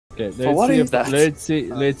Okay, For what is that? Let's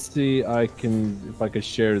see. If I can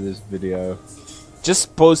share this video.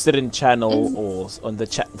 Just post it in channel or on the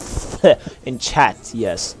chat. In chat,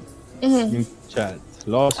 yes. In chat.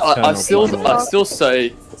 Last I channel. I still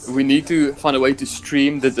say we need to find a way to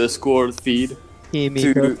stream the Discord feed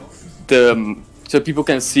to the so people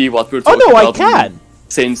can see what we're Oh talking no, about. I can.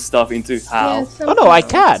 Send stuff into how. Oh no, I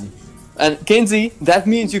can. And Kenzie, that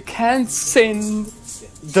means you can't send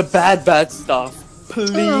the bad stuff.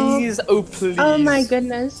 Please, oh please. Oh my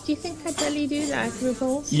goodness. Do you think I'd really do that,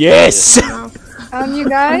 RuPaul? Yes. No. You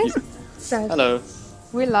guys, Hello.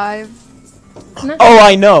 we live. Oh,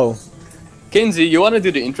 I know. Kenzie, you want to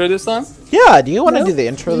do the intro this time? Yeah. Do you want to No. do the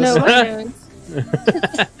intro? No, This I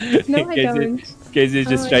don't. No, I don't. Casey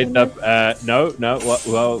just Oh, straightened I up. No.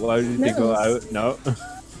 Why do you think? No. No.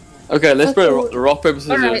 Okay, let's play Okay. rock, paper,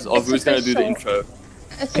 scissors Alright, of it's who's going to do the official. intro.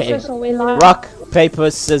 It's Okay. official, we live. Rock, paper,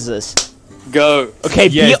 scissors. Go. Okay,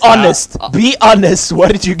 Yes, be honest. Be honest.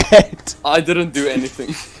 What did you get? I didn't do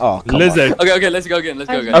anything. Oh, come Lizard. Okay, let's go again.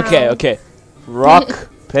 on. Okay. Rock,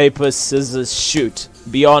 paper, scissors, shoot.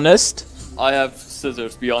 Be honest. I have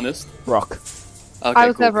scissors, be honest. Rock. Okay, I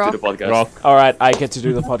was cool. never Do the podcast. Rock. All right, I get to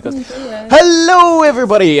do the podcast. Yeah. Hello,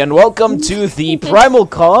 everybody, and welcome to the Primal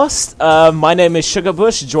Cast. My name is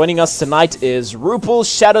Sugarbush. Joining us tonight is RuPaul,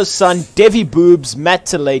 Shadow Sun, Devi Boobs, Matt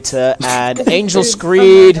Talater, and Angel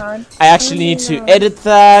Screed. Oh my God. I actually need to edit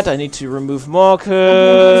that. I need to remove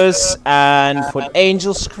Marcus and put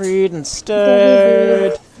Angel Screed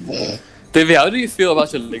instead. Davey, how do you feel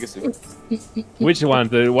about your legacy? Which one?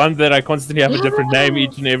 The one that I constantly have a different name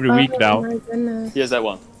each and every week Oh now. my goodness. Here's that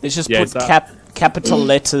one. Let's just Yes, put capital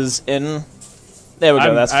letters in. There we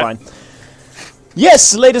go, that's fine.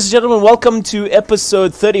 Yes, ladies and gentlemen, welcome to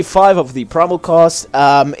episode 35 of the Primal Cast.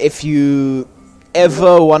 If you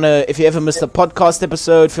ever missed a podcast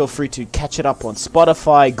episode, feel free to catch it up on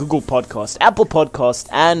Spotify, Google Podcast, Apple Podcast,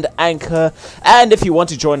 and Anchor. And if you want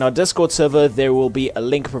to join our Discord server, there will be a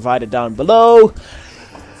link provided down below.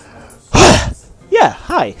 Yeah,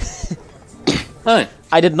 hi. Hi.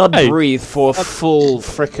 I did not Hey. breathe for a full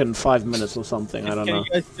frickin' 5 minutes or something, I don't know. Can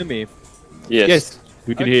you guys hear me? Yes.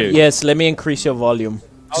 We can hear you. Yes, let me increase your volume.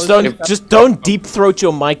 was Just don't deep throat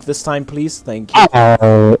your mic this time, please. Thank you.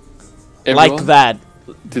 Everyone, Like that.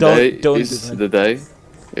 Today Don't do is that. the day.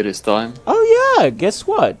 It is time. Oh yeah, guess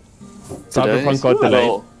what? Today Cyberpunk is- got delayed.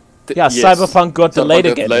 well, Yeah, yes. Cyberpunk got delayed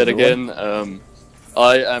Cyberpunk again. got delayed everyone. again.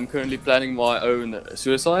 I am currently planning my own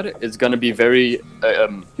suicide. It's gonna be very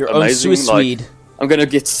Your own amazing. suicide. I'm gonna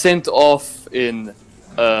get sent off in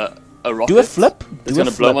a rocket. Do a flip. It's Do a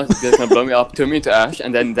gonna blow flip. it's gonna blow me up, turn me into ash,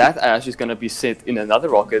 and then that ash is gonna be sent in another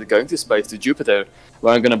rocket going to space to Jupiter,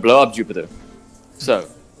 where I'm gonna blow up Jupiter. So,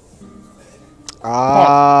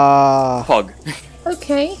 Pog.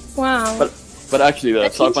 Okay, wow. But actually, At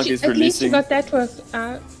least Cyberpunk you- is at least you releasing. got that worked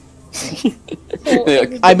out.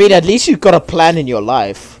 Yeah, I mean, at least you've got a plan in your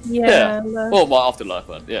life. Yeah. Well, my afterlife,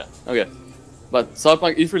 but yeah, okay. But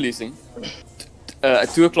Cyberpunk is releasing at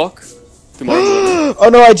 2 o'clock tomorrow morning. Oh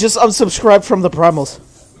no, I just unsubscribed from the Primals.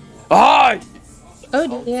 Hi!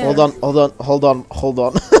 Oh dear. Hold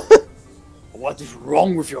on. What is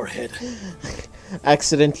wrong with your head?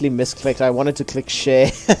 Accidentally misclicked. I wanted to click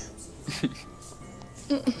share.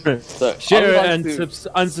 So, I Share would like and to-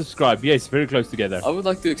 unsubscribe. Yes, very close together. I would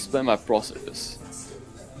like to explain my process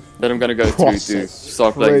that I'm gonna go through to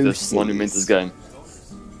start playing this monumentous game.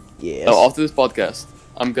 Yes. So after this podcast,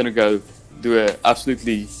 I'm gonna go do a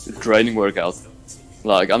absolutely draining workout.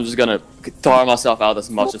 Like I'm just gonna tire myself out as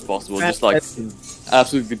much as possible, just like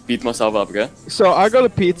absolutely beat myself up. Okay? So I got a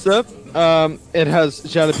pizza. It has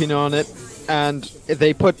jalapeno on it, and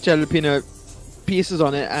they put jalapeno pieces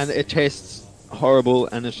on it, and it tastes horrible,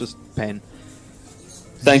 and it's just pain.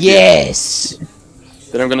 Thank you. Yes.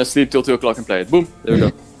 Then I'm gonna sleep till 2 o'clock and play it. Boom. There we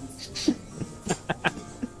go.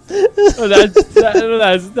 Oh,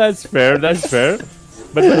 that's fair. That's fair.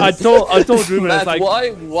 But I told Ruben, Matt, it's like,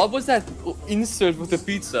 why? What was that insert with the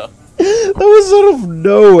pizza? That was sort of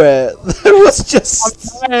nowhere. That was just.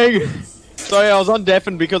 Sorry, I was on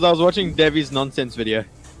deafen because I was watching Devi's nonsense video.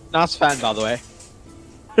 Nice fan, by the way.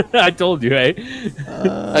 I told you, eh?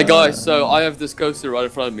 Hey guys, so I have this coaster right in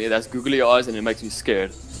front of me. That's googly eyes, and it makes me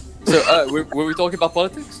scared. So, were we talking about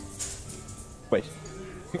politics? Wait,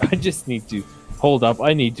 I just need to hold up.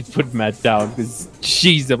 I need to put Matt down because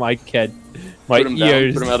jeez, my cat, my Put him down.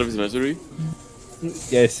 ears. Put him out of his misery.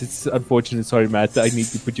 Yes, it's unfortunate. Sorry, Matt. I need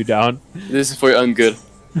to put you down. This is for your own good.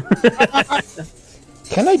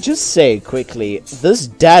 Can I just say quickly, this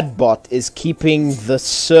dad bot is keeping the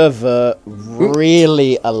server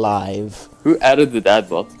really alive. Who added the dad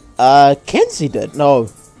bot? Kenzie did. No,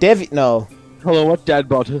 Devi. No, Hello, what dad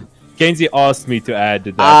bought her? Kenzie asked me to add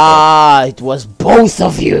that. Ah, it was both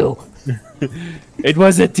of you. It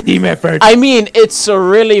was a team effort. I mean, it's a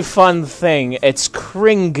really fun thing. It's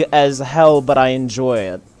cring as hell, but I enjoy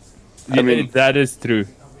it. I mean, that is true.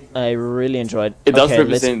 I really enjoyed it does okay,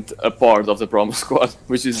 represent a part of the promo squad,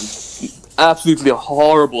 which is absolutely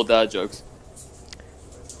horrible dad jokes.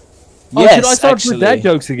 Oh, Yes, should I start actually. with dad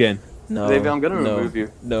jokes again? No, Davey, I'm gonna no, remove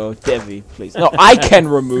you. No, Devi, please. No, I can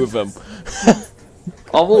remove him.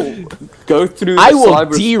 I will go through I the will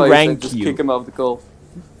cyberspace de-rank and just you. kick him out of the call.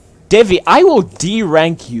 Devi, I will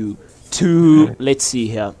de-rank you to, let's see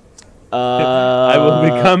here. I will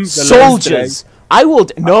become the soldiers. I will.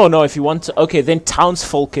 No, if you want to. Okay, then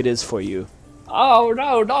townsfolk it is for you. Oh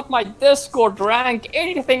no, not my Discord rank,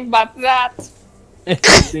 anything but that.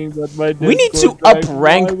 We need to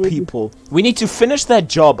up-rank people. We need to finish that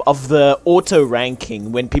job of the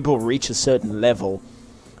auto-ranking when people reach a certain level.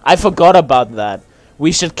 I forgot about that.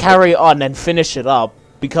 We should carry on and finish it up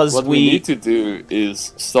because What we need to do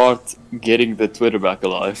is start getting the Twitter back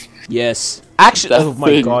alive. Yes. Actually, That oh my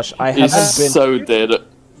thing gosh, I is haven't been. so dead.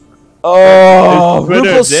 Oh, Is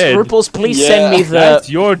Twitter dead? Ruples, please Yeah. send me That's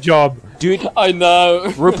the your job. dude. I know.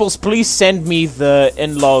 Ruples, please send me the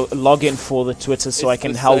login for the Twitter so I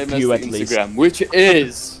can help you at least. Instagram, which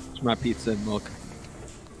is It's my pizza and milk.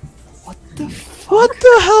 What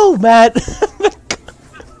the hell, Matt?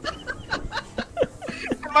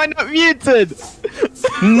 Am I not muted?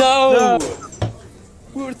 no.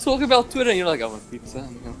 We were talking about Twitter, and you're like, "I want pizza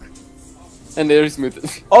and milk," and there's muted.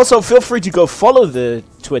 Also, feel free to go follow the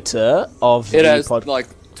Twitter of It the has pod. like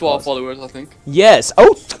 12 followers, I think. Yes.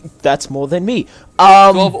 Oh, that's more than me.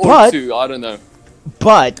 12 or But 2, I don't know.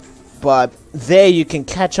 but there you can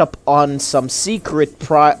catch up on some secret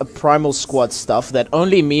Primal Squad stuff that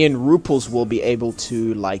only me and Ruples will be able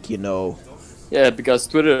to, like, you know. Yeah, because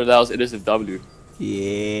Twitter allows NSFW,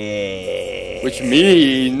 Yeah. which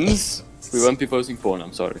means we won't be posting porn.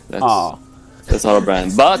 I'm sorry. Ah. That's not a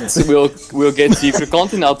brand, but we'll get secret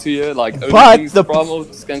content out to you, like only But things the- the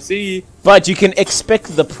promos can see. But you can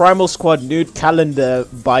expect the Primal Squad nude calendar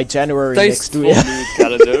by January next Tasteful year. nude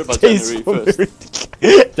calendar by January Tasteful 1st.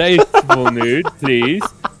 nude. Tasteful nude, please.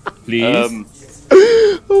 Please.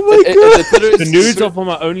 Oh my god. The Twitter The is nudes are for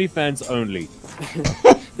my OnlyFans only.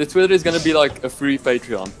 the Twitter is gonna be like a free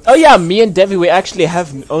Patreon. Oh yeah, me and Devi, we actually have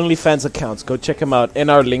OnlyFans accounts. Go check them out in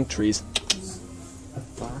our link trees.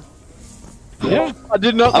 Yeah. I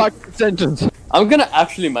did not like the sentence. I'm gonna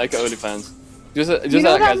actually make OnlyFans. Just You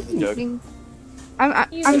know like what as I'm a joke. thinking? I'm I'm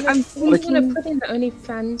gonna thinking. put in the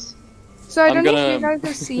OnlyFans. So I I'm don't know if gonna- you guys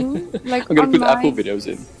have seen, like, I'm gonna on put my, Apple videos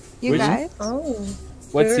in. you Which- guys, Oh.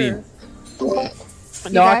 What sure. scene? you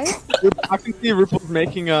No, guys. I can see Ripples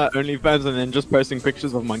making OnlyFans and then just posting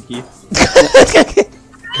pictures of Monkey.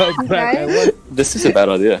 Go back. I want- This is a bad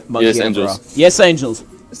idea. Monkey Yes, and Angels. bra. Yes, Angels.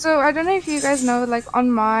 So I don't know if you guys know, like, on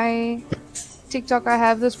my TikTok, I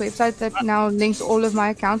have this website that now links all of my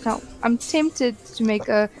accounts. Now I'm tempted to make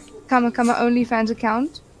a Kama OnlyFans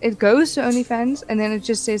account. It goes to OnlyFans and then it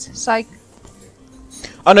just says psych.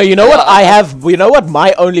 Oh no, you know what I have? You know what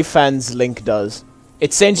my OnlyFans link does?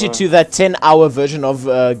 It sends you to that 10-hour version of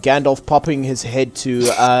Gandalf popping his head to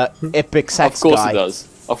Epic Of Sax course guy. it does.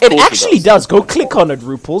 Of It course actually does. Go click on it,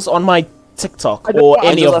 Ruples, on my TikTok or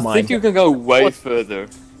any Angels, of I mine. think you can go way further.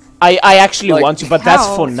 I actually Like, want to, but that's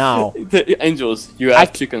how? for now. Angels, you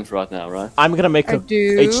have chickens right now, right? I'm gonna make I a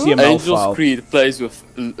do. HTML Angels file. Creed plays with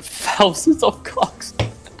thousands of cocks.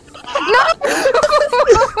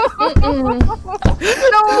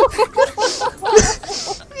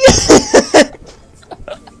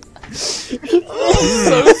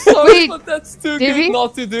 So sorry, Wait, but that's too Divvy? good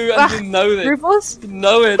not to do, and you know it. Ripples? You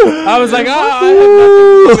know it. I was like, I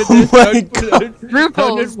have nothing to do with this. Oh my Don't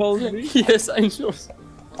Ripples. involve me. Yes, Angels.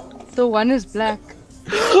 The one is black.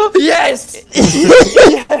 Yes!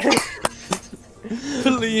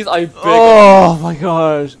 Please, I beg. Oh my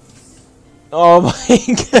god. Oh my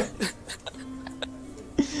god.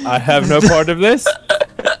 I have no part of this.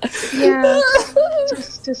 Yeah.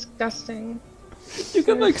 Just disgusting. You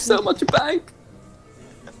can make so much bank.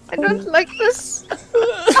 I don't like this.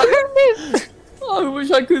 I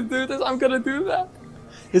wish I could do this. I'm gonna do that.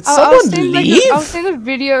 Did I'll someone send, like, leave? I'll send a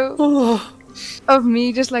video of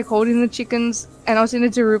me just like holding the chickens, and I'll send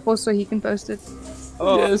it to RuPaul so he can post it.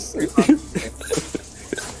 Yes.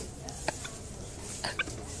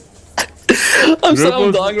 I'm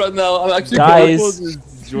Ripples- dying right now. I'm actually Guys. Ripples is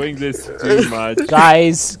enjoying this too much.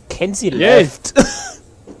 Guys, Kenzie Yes. left.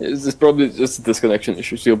 It's probably just a disconnection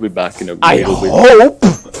issue. She'll be back in a I little bit. hope.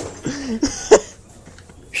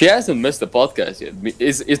 She hasn't missed a podcast yet.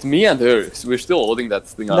 It's me and her. So we're still holding that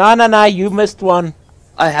thing up. Nah, you missed one.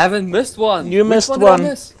 I haven't missed one. You Which missed one. Did one. I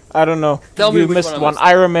miss? I don't know. Tell me You which missed one I one. missed.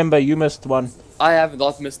 I remember you missed one. I have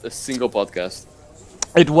not missed a single podcast.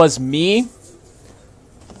 It was me,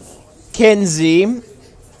 Kenzie,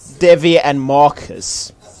 Devi, and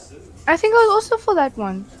Marcus. I think I was also for that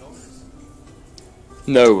one.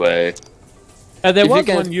 No way. There was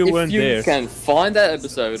if one you weren't you there. can find that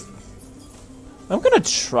episode, I'm gonna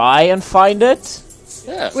try and find it.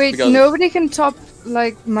 yeah. Wait, because- nobody can top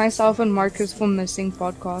like myself and Marcus for missing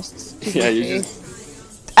podcasts. to be Yeah, you fair. just.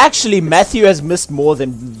 Actually, Matthew has missed more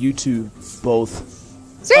than you two both.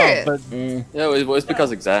 Serious? But Yeah, it's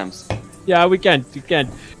because exams. yeah, we can't.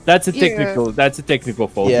 That's a Yeah. technical. That's a technical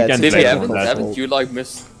fault. Yeah, we can't it's a Did blame you him technical for that. haven't you like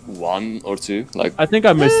missed one or two? Like I think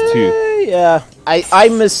I missed two. Yeah, I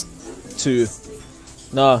missed two.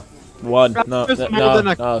 No, one. No, Missed more no, than a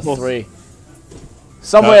no, couple. three.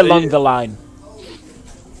 Somewhere No, along it- the line.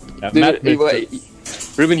 Yeah, Dude, Matt missed wait,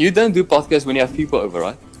 Ruben, you don't do podcasts when you have people over,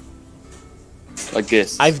 right? Like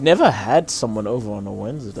guests. I've never had someone over on a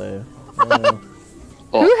Wednesday.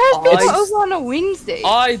 Oh, Who has people I, over on a Wednesday?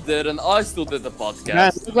 I did, and I still did the podcast. Man,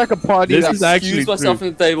 it's like a party. This that- is actually Excused myself true.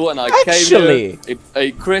 from the table, and I Actually. came here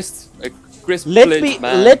a crisp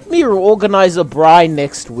Let me organize a braai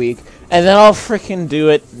next week, and then I'll freaking do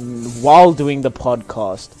it while doing the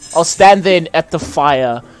podcast. I'll stand there at the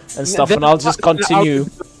fire and stuff, and I'll just continue.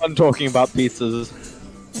 I'm talking about pizzas.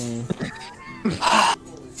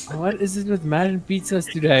 What is it with Matt and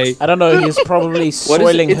pizzas today? I don't know. He's probably What is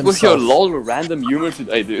soiling it with your himself. lol random humor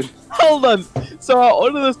today, dude? Hold on. So I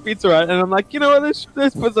ordered this pizza, right? And I'm like, you know what?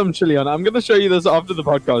 Let's put some chili on it. I'm gonna show you this after the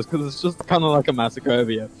podcast because it's just kind of like a massacre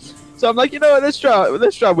over here. So I'm like, you know what? Let's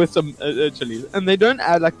try with some chilies. And they don't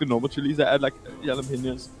add like the normal chilies. They add like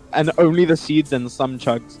jalapenos and only the seeds and some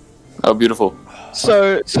chunks. Oh, beautiful.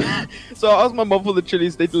 So I asked my mom for the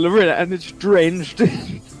chilies. They deliver it, and it's drenched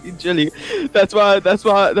in chili. That's why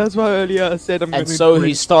earlier I said I'm going And to. so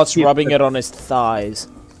he starts rubbing it on his thighs.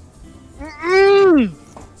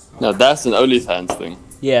 No, that's an OnlyFans thing.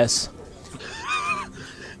 Yes.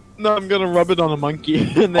 No, I'm gonna rub it on a monkey.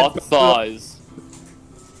 And then Hot thighs.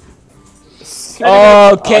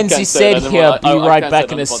 Oh, I Kenzie can't say said that here, anymore. be I right can't back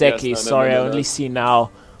say in a that on the podcast. secchi. No, Sorry, I no. only see now.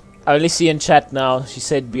 I only see in chat now. She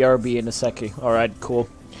said BRB in a secchi. Alright, cool.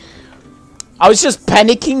 I was just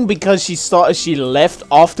panicking because she left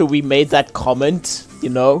after we made that comment, you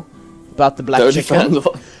know, about the black The chicken.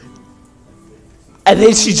 OnlyFans. And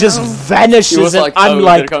then she just She vanishes, was and like, I'm "Oh,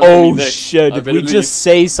 like, they're coming for me oh next. shit, I did better we leave." just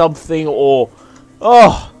say something or...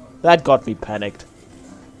 Oh, that got me panicked.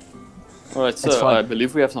 Alright, That's so fine. I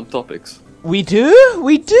believe we have some topics. We do?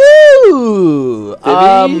 We do!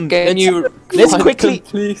 Can you let's find quickly- them,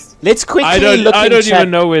 please? Let's quickly I don't. look I in don't chat.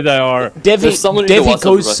 even know where they are. Devi, There's someone in the Devi WhatsApp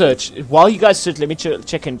go group, I search. While you guys search, let me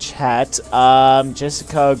check in chat.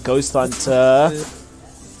 Jessica, Ghost Hunter.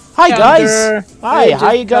 Hi guys. Hunter. Hi, Hey,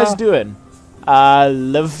 how you guys Jessica. doing?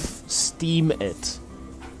 Live Steam It.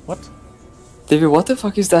 What? David, what the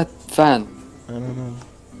fuck is that fan? I don't know.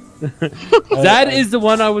 That is the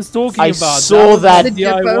one I was talking I about. saw was that- the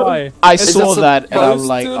DIY. I Is saw it that and I'm supposed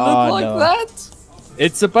like, to look oh like no. that?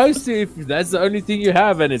 It's supposed to. If that's the only thing you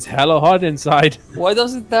have, and it's hella hot inside. Why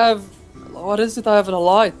does it have? What does it have in a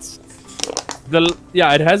light?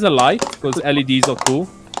 It has a light because LEDs are cool.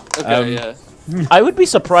 Okay, yeah. I would be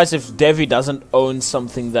surprised if Devi doesn't own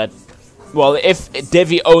something that... Well, if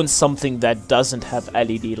Devi owns something that doesn't have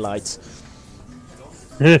LED lights.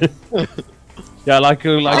 Yeah, like I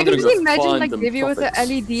I'm can gonna just go imagine find like them Devi with a topics.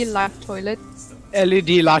 LED light toilet. LED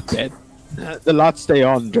light bed. The lights stay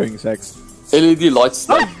on during sex. LED lights.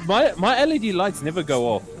 my LED lights never go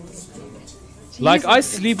off. Like I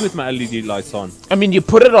sleep with my LED lights on. I mean, you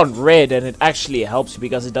put it on red and it actually helps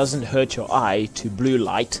because it doesn't hurt your eye to blue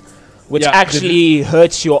light, which Yeah, actually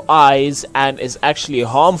hurts your eyes and is actually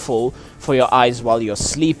harmful for your eyes while you're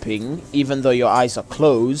sleeping, even though your eyes are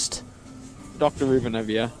closed. Dr. Ruben over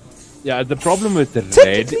here. Yeah, the problem with the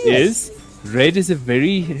red is a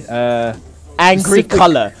very Angry Specific-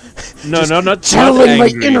 color. no, not Channeling my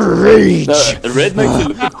angry. inner rage. The red makes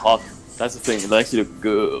you look hot. That's the thing. It makes you look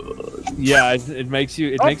good. Yeah, it makes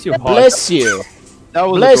you hot. Bless you. That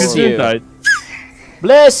was Bless adorable. you. Right.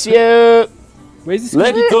 Bless you. Where's this?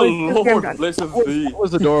 Let the Okay, Lord done. bless him be. That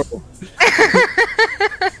was adorable.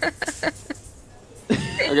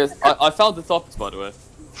 Okay, I found the topics, by the way.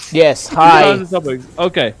 Yes, Found hi. the topic.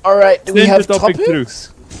 Okay. Alright, do we Send have the topic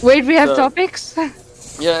topics? Wait, we have So- topics?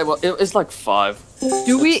 Yeah, well, it's like 5.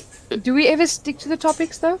 Do we? Do we ever stick to the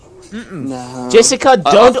topics though? No. Jessica,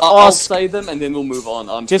 don't I'll ask. say them and then we'll move on.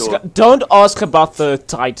 I'm Jessica, sure. don't ask about the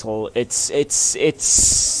title. It's.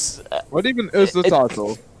 What even is the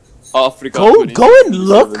title? Africa. Go and 2077.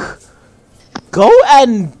 look. Go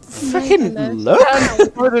and freaking goodness.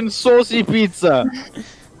 look. Good and saucy pizza.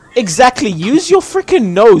 Exactly. Use your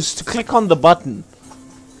freaking nose to click on the button.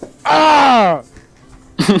 Ah!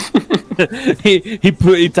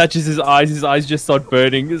 he touches his eyes just start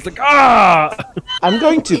burning. It's like I'm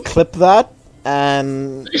going to clip that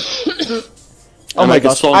and. Oh And my make a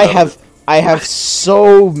gosh! song I out of have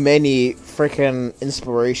so many freaking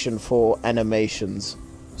inspiration for animations.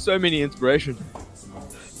 So many inspiration.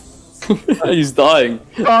 He's dying.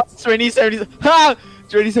 2077. Ha!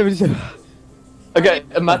 2077. Okay,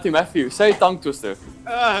 Matthew, say tongue twister.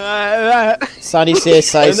 Sunny says,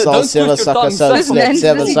 "Say And so, don't silver twist your sucker, tongue, so This slip, Man's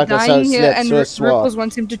silver really sucker, so dying here, slip, and so swap." Ripples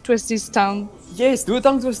wants him to twist his tongue. Yes, do a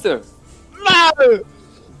tongue twister. No!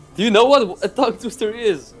 Do you know what a tongue twister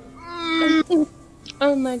is?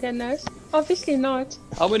 Oh my goodness. Obviously not.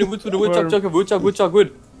 How many wood to the woodchuck, chuck, woodchuck, woodchuck,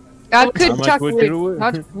 wood? I How could much chuck wood wood, do we-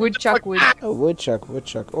 not woodchuck wood. Oh,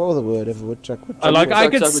 woodchuck, all the word of woodchuck. I like. I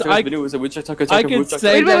could. Woodchuck, I, woodchuck, woodchuck, chuck, chuck, I could woodchuck,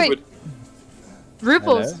 say chuck, that- wood.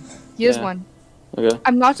 Ripples, here's Yeah. one. Okay.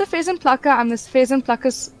 I'm not a pheasant plucker. I'm a pheasant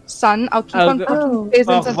plucker's son. I'll keep Oh, on go- plucking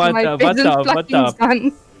pheasants oh, as what my the- what pheasant the- what plucking the-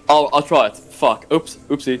 son. I'll try it. Fuck. Oops.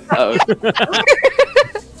 Oopsie. Uh-oh.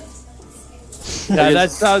 yeah,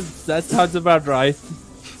 that sounds about right.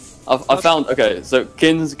 I found. Okay, so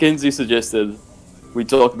Kinsey suggested we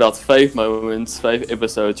talk about fave moments, fave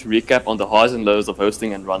episodes, recap on the highs and lows of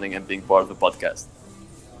hosting and running and being part of the podcast.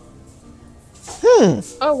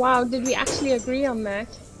 Oh wow, did we actually agree on that?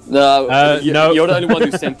 No, no. You're the only one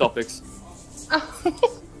who sent topics.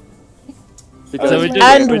 Because So we did-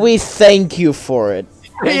 And we thank you for it.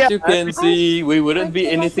 thank you, Kinsey. We wouldn't be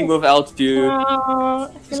anything without you. I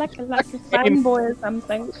feel like a fanboy or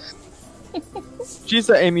something. She's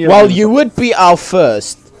the Amy. Well, you would be our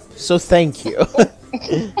first, so thank you.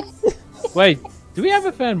 Wait, do we have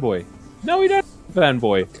a fanboy? No, we don't have a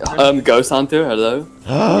fanboy. Ghost Hunter, hello.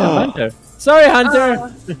 Yeah, Hunter. Sorry,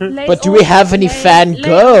 Hunter. But do we have any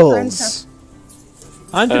fangirls?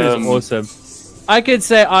 Hunter is awesome. I could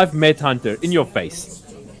say I've met Hunter in your face.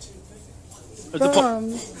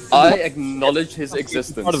 I acknowledge his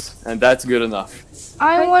existence, and that's good enough.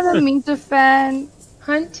 I want to meet a fan.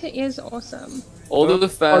 Hunter is awesome. All of the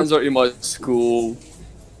fans are in my school.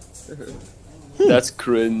 That's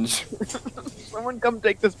cringe. Someone come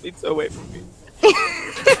take this pizza away from me.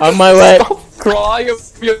 On my way. Cry.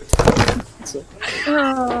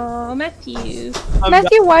 Oh, Matthew.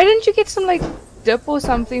 Matthew, why didn't you get some like dip or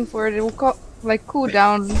something for it? It will cool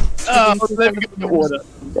down. Let me get the order.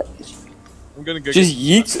 I'm gonna go. Just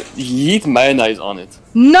yeet mayonnaise on it.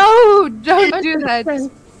 No, don't do that.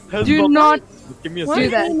 Has Do Bob- not. Give me a Why Do do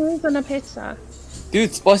that. mayonnaise on a pizza?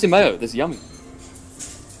 Dude, spicy mayo. That's yummy.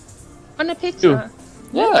 On a pizza? A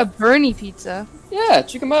Yeah, Bernie pizza. yeah,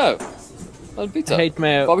 chicken mayo. On I pizza. hate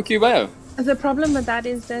mayo. Barbecue mayo. The problem with that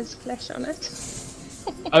is there's flesh on it.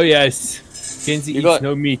 Oh yes, Kenzie You eats got-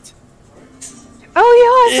 no meat. Oh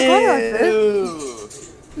yeah, I forgot about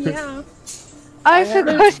this. Yeah. I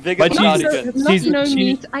forgot. But Not, she's- no, she's- not no she-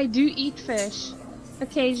 meat. I do eat fish.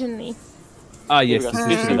 Occasionally. Ah yes, Yes, this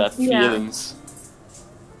this is is true. that Yeah. feelings.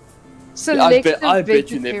 Selective I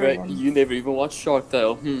bet you never even watched Shark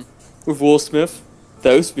Tale. With Will Smith,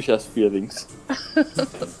 those fish has feelings.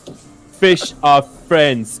 Fish are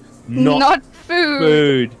friends, not, Not food.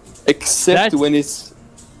 food. Except That's- when it's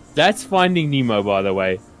That's Finding Nemo, by the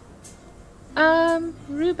way.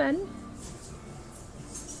 Ruben.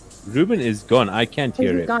 Ruben is gone. I can't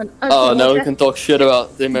hear Is it. gone. Okay, oh no, well, we can talk shit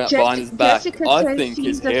about him behind his back. Jessica I says think she's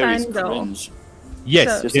his the hair is fangirl. cringe. Yes,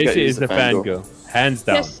 So- Jessie Jessica is is the a fangirl. fangirl, hands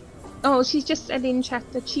down. Yes. Oh, she's just said in chat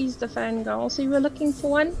that she's the fangirl. So you were looking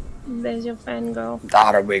for one? There's your fangirl.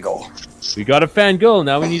 There we go. We got a fangirl.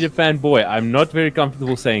 Now we need a fanboy. I'm not very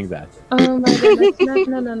comfortable saying that. Oh my goodness.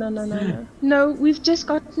 No. No, we've just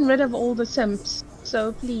gotten rid of all the simps.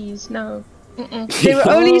 So please, no. They were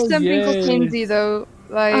only Oh, simping for yay. Kenzie though.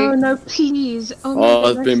 Like, Oh no, please. Oh, my Oh,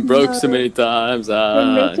 it's goodness, been broke no. so many times. They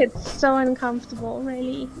make it so uncomfortable,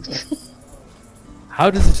 really. How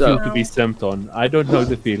does it feel So- to be simped on? I don't know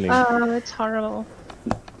the feeling. Oh, it's horrible.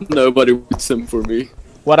 Nobody would sim for me.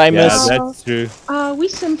 What I yeah, miss. that's true. We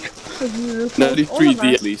simp for you. RuPaul, Not in all of 3D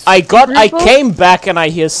us. at least. I Ripple? came back and I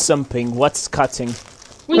hear simping. What's cutting?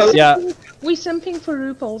 We Yeah. We simping for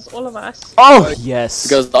RuPaul's, all of us. Oh yes.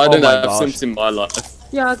 Because I don't my have gosh. sims in my life.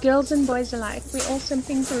 Yeah, girls and boys alike. We're all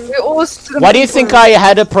simping for we RuPaul. all simping Why do you for think her. I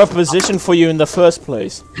had a proposition for you in the first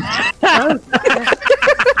place?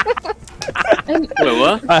 And Wait,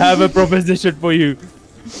 what? I have a proposition for you.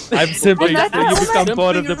 I'm simply But you that's become all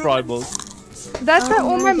part of right. the primals. That's why Oh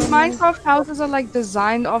all my my goodness. Minecraft houses are like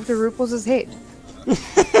designed after RuPaul's head.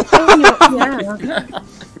 yeah.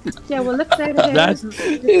 Yeah, well, look straight ahead. That's-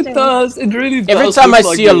 It does. It really does. Every time I look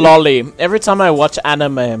like see a me. lolly, every time I watch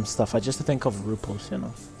anime and stuff, I just think of RuPaul's, you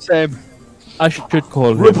know. Same. I should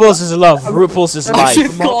call him. RuPaul's is love, RuPaul's is I life.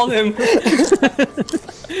 should call him.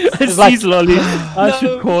 It's like- like lolly. I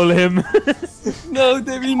should call him. No,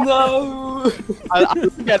 Debbie, no.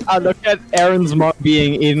 I look at Aaron's mod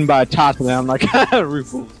being eaten by a tartan and I'm like,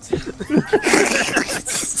 RuPaul.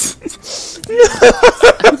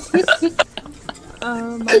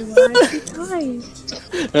 Oh my god, guys.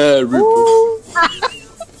 RuPaul.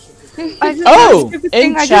 I just Oh, did a stupid in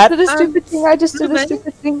thing. I chat- just did a stupid thing. I just did a Ruben?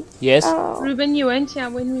 stupid thing. Yes. Oh. Ruben, you weren't here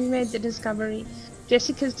when we made the discovery.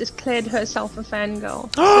 Jessica's declared herself a fangirl.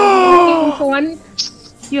 So you're looking for one?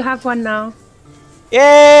 You have one now.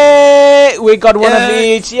 Yay! We got one of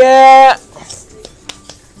Yay. each. Yeah.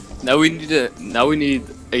 Now we need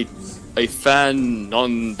a fan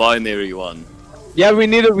non-binary one. Yeah, we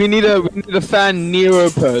need a fan Nero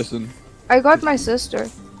person. I got my sister.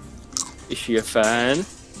 Is she a fan?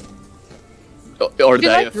 Or Do you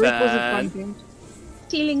they like a RuPaul's fan? content?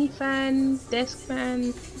 Ceiling fan, desk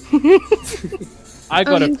fan, I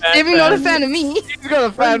got a fan. Debbie not a fan of me. He's got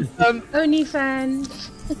a fan. only fan.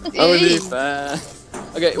 Only fan.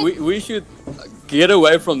 Okay, we should get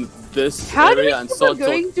away from this How do we area and keep start on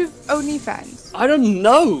going to OnlyFans? I don't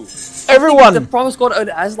know. Everyone. The Promise Squad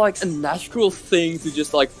has like a natural thing to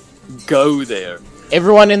just like go there.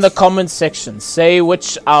 Everyone in the comments section, say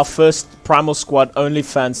which our first Primal Squad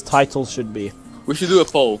OnlyFans title should be. We should do a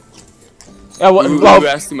poll. Who Who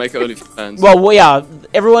has to make OnlyFans? well, yeah.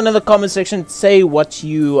 Everyone in the comment section, say what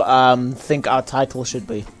you think our title should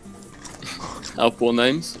be. Our poll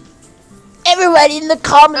names. Everybody in the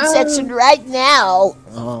comment Oh. section right now.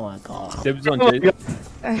 Oh my god. Dibs on Jade.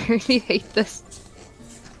 I really hate this.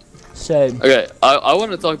 Same. Okay, I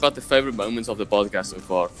want to talk about the favorite moments of the podcast so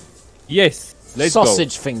far. Yes. Let's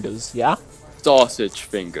Sausage fingers, yeah? Sausage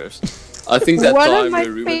fingers. I think that One of time my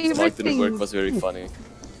where Ruben's mic favorite didn't work things. was very funny.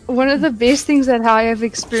 One of the best things that I have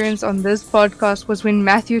experienced on this podcast was when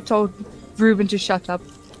Matthew told Ruben to shut up.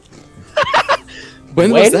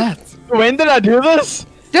 When When? was that? When did I do this?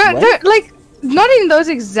 Don't, like, not in those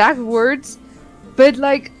exact words, but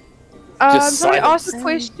like, Just somebody silence. asked a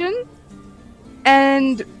question,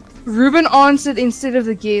 and Ruben answered instead of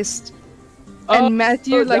the guest, and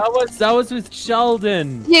Matthew like, that was with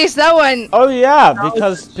Sheldon. yes, that one. Oh yeah, That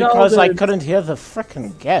was because I Sheldon. couldn't hear the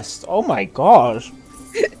frickin' guest. Oh my gosh.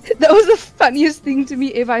 That was the funniest thing to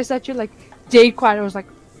me ever. I sat here like dead quiet. I was like,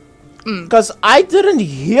 Because I didn't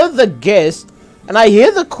hear the guest, and I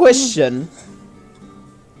hear the question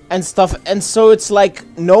and stuff, and so it's like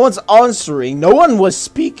no one's answering, no one was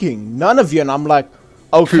speaking, none of you, and I'm like,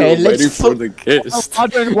 okay, We were waiting let's. for the guest.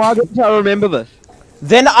 Why don't I remember this?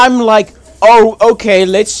 Then I'm like, oh, okay,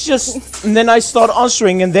 let's just. And then I start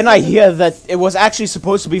answering, and then I hear that it was actually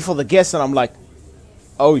supposed to be for the guest, and I'm like,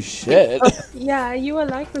 oh shit. Yeah, you were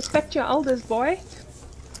like, respect your elders, boy.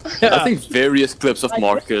 I think various clips of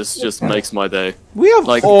Marcus just makes my day. We have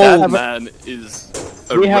Like all. that man is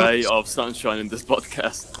a We have- ray of sunshine in this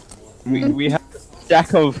podcast. We have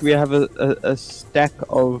a stack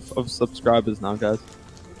of subscribers now, guys.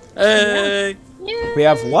 Hey, Yeah. We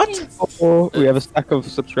have what? We have a stack of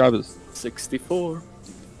subscribers. 64.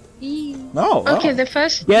 No. Okay, oh. the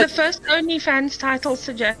first OnlyFans title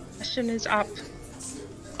suggestion is up.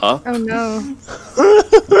 Huh? oh no, no.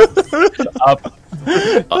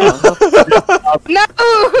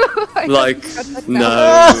 I Like, got that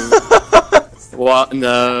now. no. What?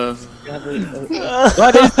 No.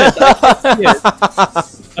 What is it?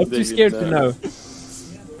 I'm too scared to know.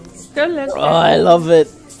 Go let's Oh, I love it.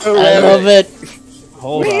 I love it.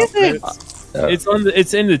 Hold Where up. is it? It's on the.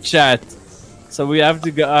 It's in the chat. So we have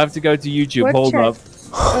to go. I have to go to YouTube. What Hold chat? up.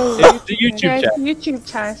 Oh, It's the YouTube Yeah, chat.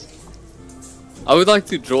 YouTube chat. I would like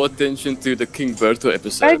to draw attention to the King Berto I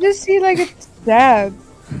episode. just see like a tab.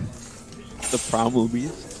 The Primal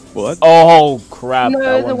Beast. What? Oh crap. No,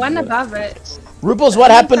 that the one good. above it. Ruples, what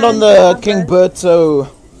happened on the King Berto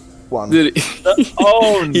one? Dude,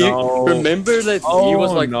 Oh you no! remember that he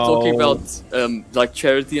was Oh, like no. talking about like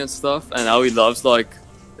charity and stuff, and how he loves like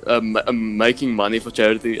making money for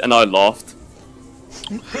charity, and I laughed.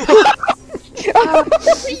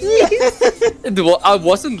 I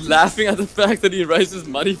wasn't laughing at the fact that he raises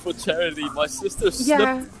money for charity. My sister slipped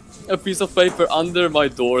Yeah. a piece of paper under my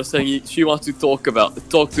door saying she wants to talk to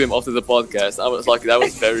him after the podcast. I was like, that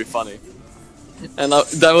was very funny. And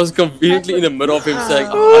that was completely in the middle of him saying,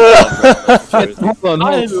 oh, I love charity. Hold on,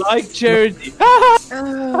 I hold on. like charity.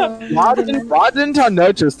 Oh, Why didn't I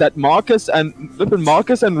notice that Marcus and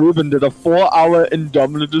Ruben did a 4-hour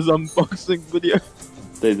Indominators unboxing video?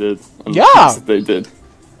 They did. Yeah. They did.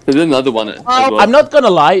 They did another one as well. I'm not gonna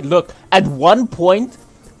lie. Look, at one point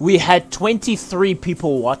we had 23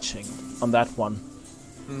 people watching on that one.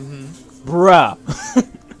 Bruh.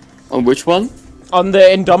 On which one? On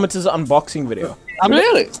the Indomitors unboxing video.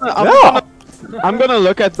 Really? I'm gonna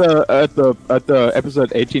look at the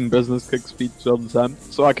episode 18 business kick speech on Sam,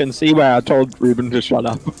 so I can see where I told Ruben to shut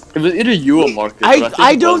up. It was either you or Marcus. but think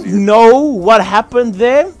I it was don't you. know what happened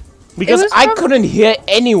there because was I prob- couldn't hear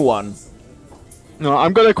anyone. No,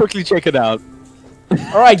 I'm gonna quickly check it out.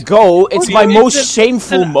 All right, go. It's my it's most an-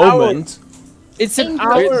 shameful it's an hour. moment. It's an Wait,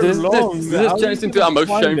 hour this long. this has changed into our most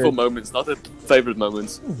shameful moments, not the favorite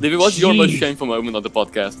moments. David, what's your most Jeez. shameful moment of the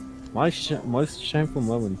podcast? My most shameful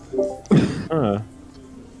moment.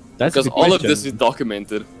 That's Because a good all of question. this is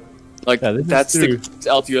documented. Like, Yeah, this is that true. sticks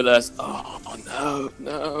out to your last. Oh,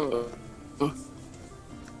 no.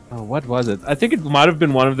 Oh, what was it? I think it might have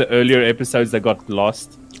been one of the earlier episodes that got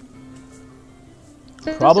lost.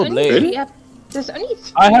 There's Probably. only three there's only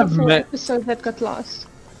three I have or four met- episodes that got lost.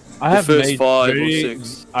 I The have first made 5 or very,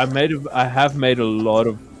 6. I have made a lot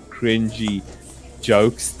of cringy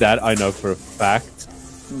jokes that I know for a fact.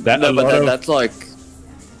 That No, a but lot of- that's like.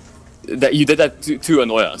 That you did that to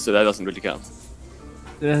annoy us, so that doesn't really count.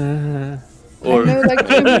 Or. No, like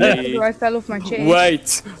 2 minutes ago I fell off my chair.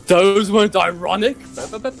 Wait, those weren't ironic?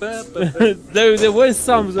 there were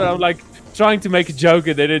some where I'm like trying to make a joke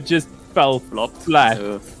and then it just fell flat.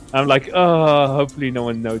 I'm like, oh, hopefully no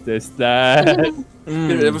one noticed that.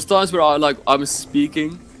 There was times where I was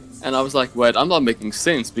speaking, and I was like, wait, I'm not making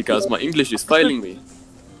sense because my English is failing me.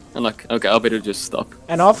 I'm like, okay, I better just stop.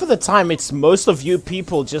 And half of the time, it's most of you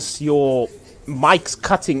people just your mics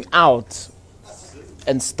cutting out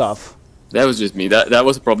and stuff. That was just me. That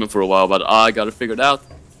was a problem for a while, but I got it figured out.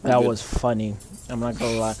 That Good. was funny. I'm not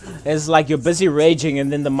gonna lie. It's like you're busy raging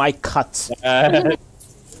and then the mic cuts.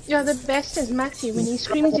 Yeah, the best is Matthew. When he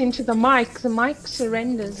screams into the mic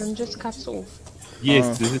surrenders and just cuts off.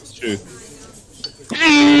 Yes, this is true.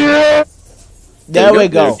 There we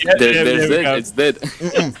go. There's we it. go. It's dead.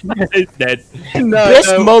 It's dead.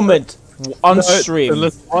 Best moment on stream.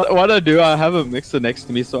 Listen, what I do, I have a mixer next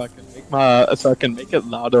to me so I can make it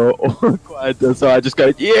louder or quieter. So I just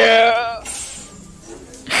go, yeah.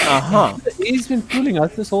 Uh-huh. He's been fooling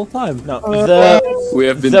us this whole time. No, the We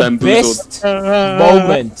have been the bamboozled. best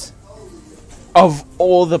moment of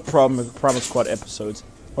all the Promise Squad episodes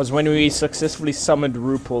was when we successfully summoned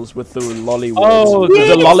RuPaul's with the lolly words. Oh, with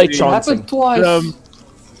the lolly It chanting. happened twice.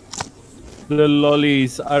 The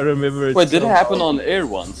lollies, I remember it. Wait, did it so- happen on air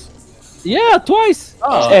once? Yeah, twice.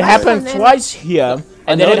 It happened And then- twice here,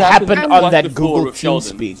 and then know it it happened happened once on that before Google with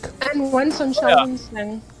Sheldon. TeamSpeak. And once on Sheldon's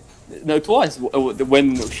thing. No, twice.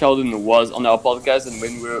 When Sheldon was on our podcast and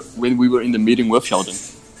when we were in the meeting with Sheldon.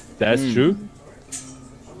 That's true.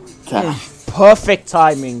 Damn. Perfect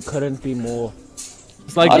timing, couldn't be more.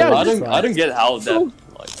 It's like, I yeah, don't get how that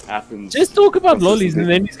happens. just talk about lollies and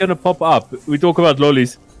then he's gonna pop up. We talk about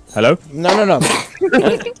lollies. Hello? No.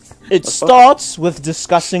 It starts with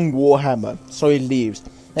discussing Warhammer, so he leaves.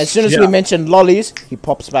 As soon as we Yeah. mention lollies, he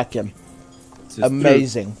pops back in. It's just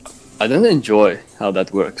Amazing. I don't enjoy how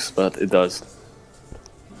that works, but it does.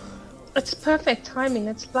 It's perfect timing.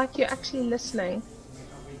 It's like you're actually listening.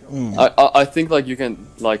 I think like you can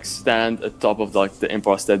like stand atop of like the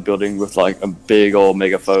Empire State Building with like a big old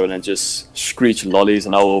megaphone and just screech lollies,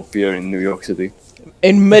 and I will appear in New York City.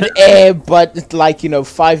 In mid-air, but like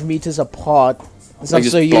 5 meters apart. So, Like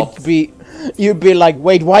just so plop. you'd be like,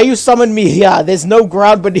 wait, why you summon me here? There's no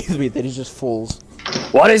ground beneath me. Then he just falls.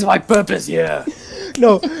 What is my purpose here?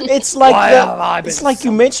 No, it's like Why have I been it's like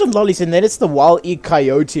you mentioned lollies, and then it's the Wild E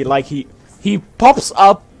Coyote. Like he pops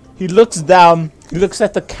up, he looks down, he looks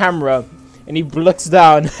at the camera, and he looks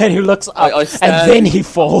down and he looks up, I and stand- then he I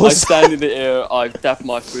falls. stand in the air, I tap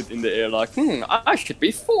my foot in the air like, I should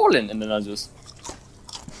be falling, and then I just...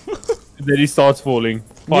 Then he starts falling. You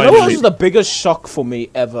know what Finally. was the biggest shock for me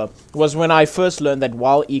ever? Was when I first learned that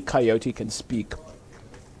Wild E Coyote can speak.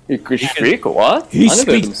 He could speak or what? He I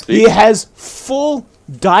never heard him speaks. He has full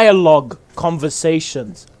dialogue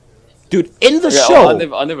conversations, dude. In the Yeah,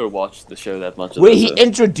 show, I never watched the show that much. where he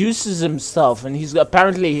introduces himself, and he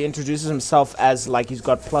introduces himself as like he's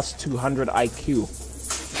got plus 200 IQ.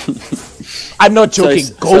 I'm not joking.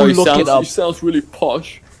 Go look it up. He sounds really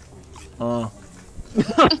posh.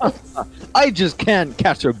 I just can't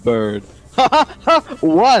catch a bird.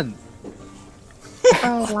 One.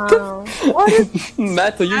 Oh wow.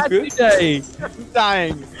 Matt, are you good? Today. I'm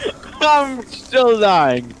dying. I'm still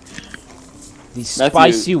dying. The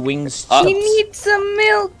spicy wings. He needs some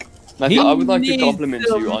milk. Matthew, I would like to needs compliment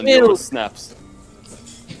some you on your milk. snaps.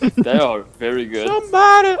 They are very good.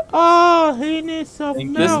 Somebody, oh, he needs some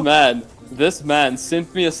This man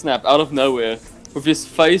sent me a snap out of nowhere with his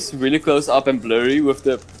face really close up and blurry with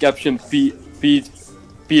the caption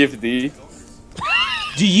PFD.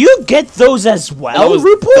 Do you get those as well, I was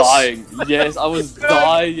Rupus? dying. Yes, I was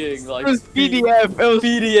dying. Like It was PDF. It was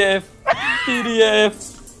PDF.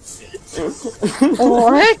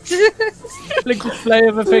 What? Click the play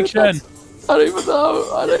of a fiction. I don't even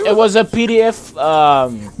know. It was a PDF.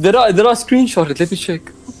 Did I screenshot it? Let me check.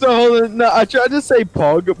 So hold on, no, I tried to say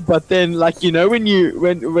Pog, but then like you know when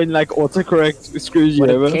like autocorrect screws you What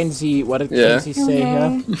over. did Kenzie? What did Yeah. Kenzie say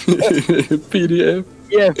here? PDF.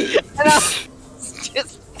 Yeah. And I was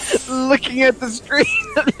just looking at the screen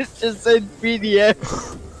and it just said PDF.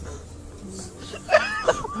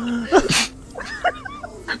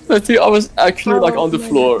 Matthew, I was actually like on the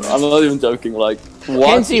floor. I'm not even joking. Like, what?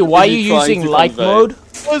 Kenzie, why are you trying using to light convey? mode?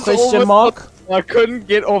 Was Question almost- mark. I couldn't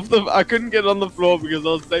get on the floor because I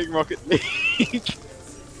was playing Rocket League.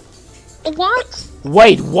 What?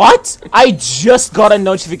 Wait, what? I just got a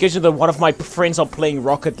notification that one of my friends are playing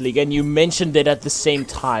Rocket League, and you mentioned it at the same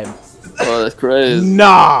time. Oh, that's crazy.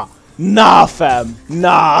 Nah, fam,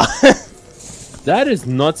 nah. That is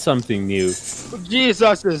not something new.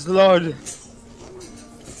 Jesus is Lord.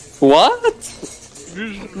 What?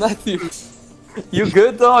 Matthew, you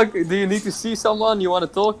good, dog? Do you need to see someone? You want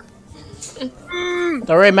to talk? Don't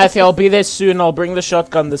worry, Matthew, I'll be there soon. I'll bring the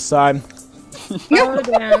shotgun this time. Oh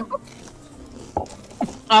dear.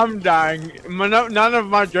 I'm dying. None of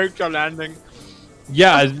my jokes are landing.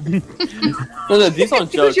 Yeah. No, these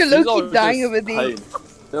aren't Because jokes. you're These low-key are dying just over these. pain.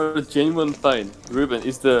 They're a genuine pain. Ruben,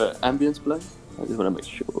 is the ambience playing? I just want to make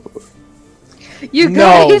sure. You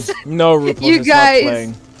No, guys. no, Rupus You is guys. not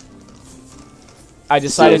playing. I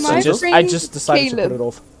decided my to just. I friend just decided to put Caleb. it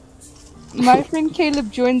off. My friend Caleb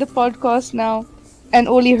joined the podcast now, and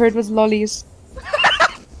all he heard was lollies.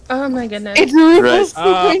 Oh my goodness. It's Rufus Right.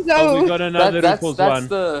 Oh, 2.0. we got another That's Ripples one.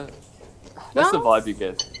 the Well, vibe you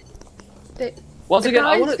get. the- Once the again,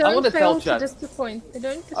 I guys want don't to tell fail to chat. disappoint. They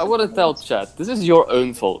don't I want to tell disappoint. chat. This is your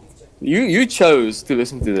own fault. You chose to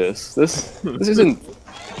listen to this. This isn't.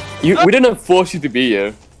 We didn't force you to be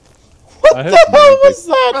here. I heard What music. was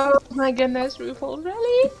that? Oh my goodness, Rufus,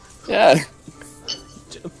 really? Yeah.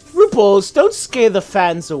 RuPaul's, don't scare the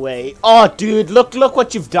fans away. Oh, dude, look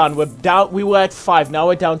what you've done. We were at 5, now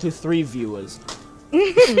we're down to 3 viewers.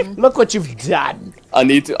 Look what you've done. I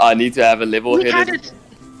need to have a level-headed.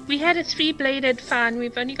 We had a 3-bladed fan.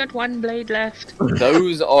 We've only got 1 blade left.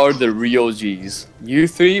 Those are the real G's. You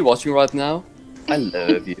three watching right now, I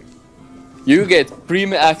love you. You get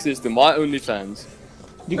premium access to my OnlyFans.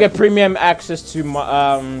 You get premium access to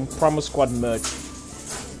my Primal Squad merch.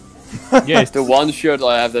 Yes. The one shirt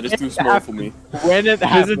I have that is too small for me. When it Is it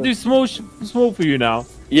happens. too small for you now?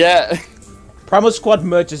 Yeah. Primal Squad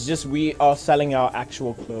merch is just we are selling our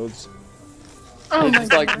actual clothes. Oh my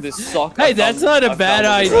It's like goodness. this sock. Hey, I that's found- not a I bad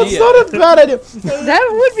found it. idea. That's not a bad idea. That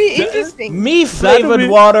would be interesting. Me flavored be-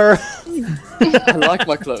 water. I like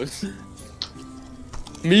my clothes.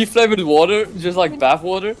 Me flavored water, just like bath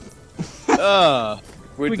water.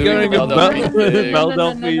 We're going doing to another Bel- thing. Bel-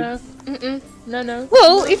 No. Delphi. No.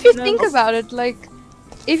 Well, if you No. think about it, like,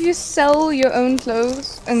 if you sell your own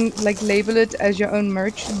clothes and like label it as your own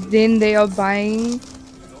merch, then they are buying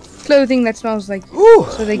clothing that smells like you, Ooh.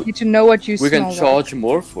 so they get to know what you We smell can charge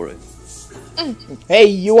more for it. Hey,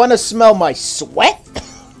 you wanna smell my sweat?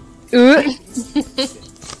 like.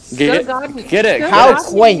 Get, garden. get it. Go How garden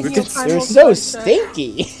in quaint. your You're primal so squad,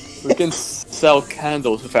 stinky. We can sell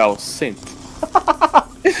candles with our scent.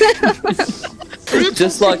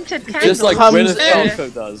 just like Scented Gwyneth candles.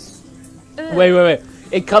 Paltrow does. Wait.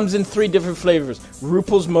 It comes in 3 different flavors.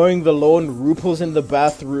 RuPaul's mowing the lawn, RuPaul's in the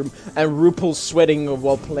bathroom, and RuPaul's sweating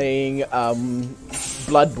while playing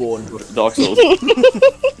Bloodborne. Dark Souls.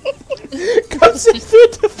 Comes in 3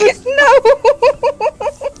 different. No.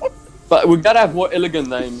 But we gotta have more elegant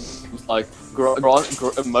names. Like mowing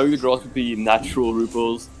the grass would be natural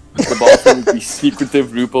RuPaul's. The bathroom would be secretive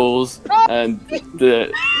RuPaul's, and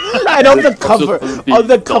the And on the cover, would be on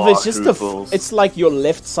the cover, it's dark just RuPaul's. it's like your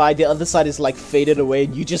left side, the other side is like faded away,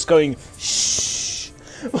 and you just going shh,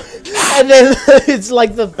 and then it's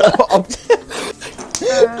like the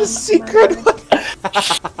secret.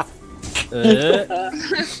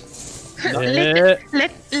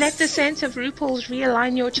 Let the sense of RuPaul's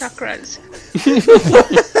realign your chakras.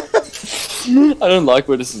 I don't like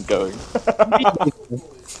where this is going.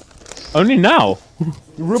 Only now.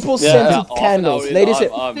 Ripple Yeah, scented half an candles. hour in, Ladies,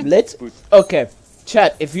 I'm let's. spooked. Okay,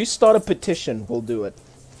 chat. If you start a petition, we'll do it.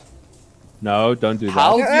 No, don't do that.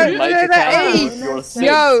 How do you make a candle if you're sick?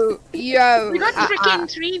 Yo. We got freaking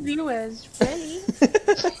 3 viewers, really?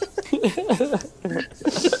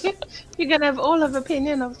 You're gonna have all of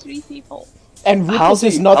opinion of 3 people. And How Ripples do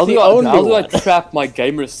is you- not how the do I- only How do I one. trap my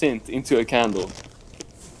gamer scent into a candle?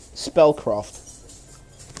 Spellcraft.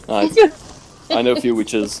 Right. I know a few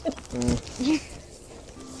witches.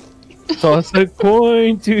 Toss a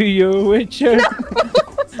coin to your witcher.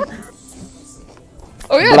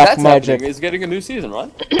 Oh yeah, Black that's magic. It's getting a new season,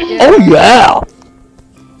 right? Oh yeah!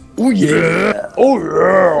 Oh yeah! Oh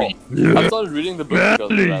yeah! I started reading the book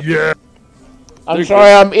because of that. I'm They're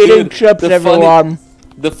sorry, good. I'm eating Dude, chips, the funny- everyone.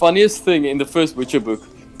 The funniest thing in the first Witcher book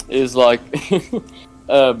is like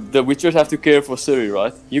the Witchers have to care for Ciri,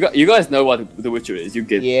 right? You guys know what the Witcher is. You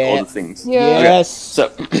get Yeah. all the things. Yeah. Yes. So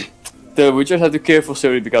the Witchers have to care for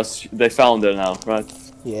Ciri because they found her now, right?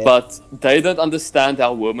 Yeah. But they don't understand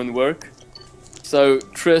how women work. So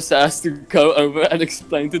Triss has to go over and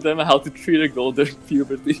explain to them how to treat a girl during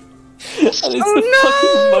puberty. And it's the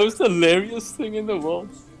fucking most hilarious thing in the world.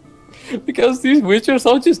 Because these Witchers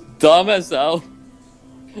are just dumb as hell.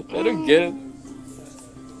 They don't get it.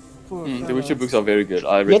 The Witcher books are very good.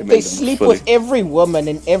 I Yet recommend they them sleep fully. with every woman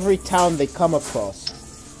in every town they come across.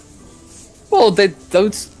 Well, they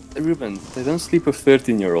don't, Ruben. They don't sleep with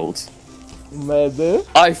 13-year-olds. Maybe.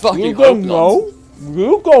 I fucking You hope don't not. know.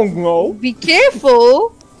 You don't know. Be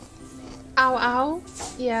careful. Ow, ow.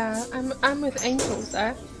 Yeah, I'm with angels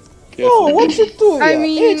there. Oh, what you doing? I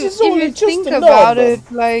mean, it is if only you just think a about number.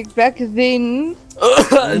 it, like back then,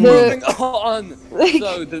 Moving on. like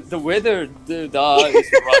So the weather is right.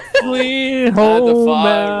 Sweet The home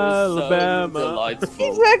fire is so Alabama. delightful.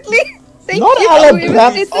 exactly. Thank Not you.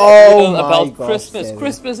 Alabama. It's- Oh my About God, Christmas. David.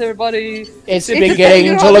 Christmas, everybody. It's It's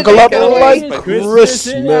beginning a to look a lot holiday, like guys. in Christmas.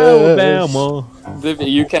 Alabama.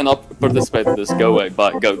 You cannot participate in this. Go away.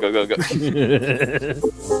 Bye. Go.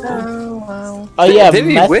 Oh, wow. Oh yeah,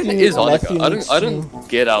 Davey, when Matthew- is Matthew Hanukkah? needs I to- don't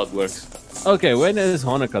get how it works. Okay, when is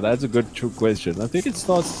Hanukkah? That's a good true question. I think it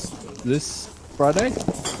starts this Friday.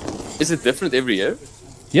 Is it different every year?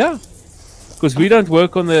 Yeah, because we don't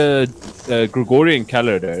work on the Gregorian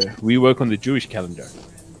calendar. We work on the Jewish calendar,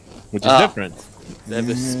 which is Ah. different. They have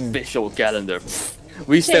a special calendar.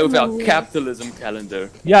 We stay with our capitalism calendar.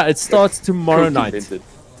 Yeah, it starts tomorrow Cook night. invented.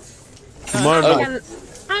 Tomorrow Oh. night.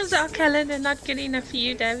 How's our calendar not good enough for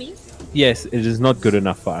you, Davy? Yes, it is not good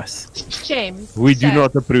enough for us. Shame. We do Sad.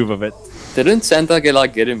 not approve of it. Didn't Santa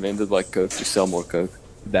get invented by Coke to sell more Coke?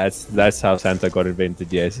 That's how Santa got invented.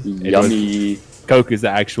 Yes, It was- Yummy. Coke is the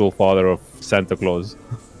actual father of Santa Claus.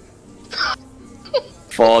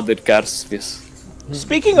 Father Kersfeest.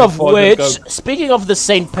 Speaking of Father which, Coke. speaking of the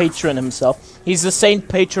saint patron himself, he's the saint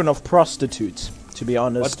patron of prostitutes. To be What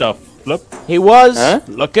honest, the flip? he was. Huh?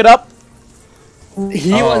 Look it up.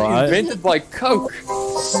 He was Alright. invented by Coke.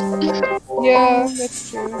 Yeah,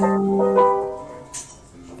 that's true.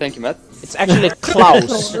 Thank you, Matt. It's actually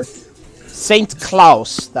Klaus. Saint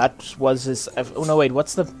Klaus. That was his. Oh no, wait.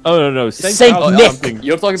 What's the? Oh no, Saint Claus Nick. something.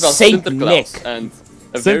 You're talking about Saint Sinterklaas Nick. and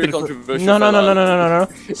a very Sinterklaas. controversial. No, fella.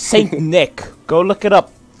 no. Saint Nick. Go look it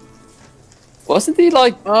up. Wasn't he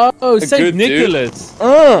like? Oh, good Saint dude. Nicholas.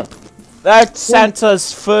 That's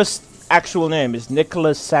Santa's first actual name is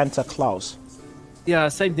Nicholas Santa Claus, Yeah,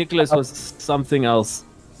 Saint Nicholas was something else.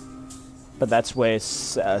 but that's where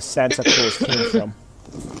Santa Claus came from.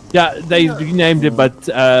 Yeah, they renamed it, but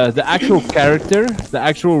the actual character, the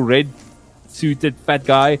actual red-suited fat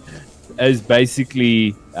guy, is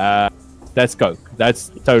basically that's Coke. That's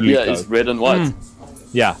totally Yeah, Coke. he's red and white,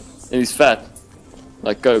 Yeah, and he's fat,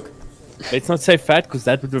 like Coke. let's not say fat because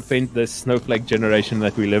that would offend the snowflake generation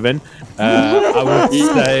that we live in. I would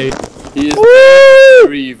say He is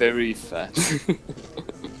very, very fat.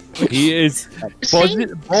 he is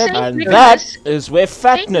Saint And Nicholas. that is where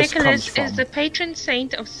Saint fatness comes Nicholas from. is the patron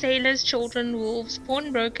saint of sailors, children, wolves,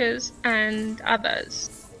 pawnbrokers, and others.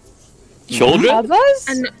 Children? Others?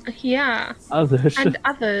 And yeah, others. and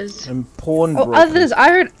others. And porn Oh, brokers. others. I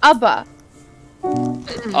heard Abba.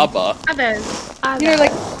 Abba, Others. You know,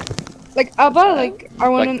 like Abba. Like I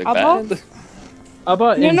want like an the Abba. band.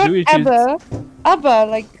 Abba No, in not Jewish Abba. Abba.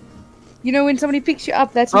 Like you know when somebody picks you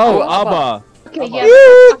up. That's Oh, what Abba. Okay, yeah.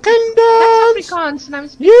 You can That's dance. Afrikaans, and I'm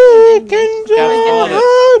speaking You in can English.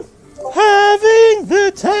 dance. Having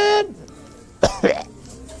the time.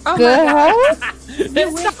 Oh The my god, hell?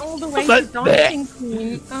 you went all the way to Dancing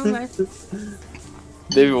Queen. Oh my.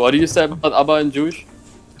 David, what do you say about Abba in Jewish?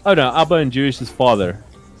 Oh no, Abba in Jewish is father.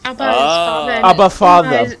 Abba is father. and Abba father.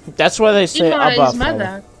 Ima is- That's why they say Ima Abba is father.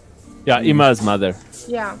 mother. Yeah, Ima's mother.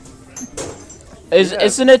 Yeah.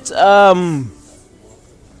 Isn't it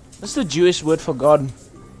what's the Jewish word for God?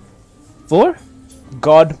 For?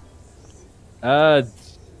 God. There's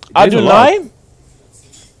a lot. Adonai?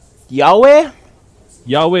 Yahweh?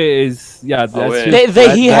 Yahweh is that's Yahweh.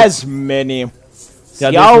 just- He that- has many. Yeah, there's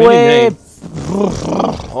many Yahweh. names.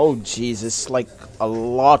 Oh Jesus, like a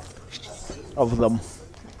lot of them.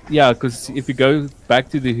 Yeah, because if you go back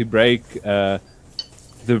to the Hebraic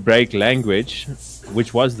language,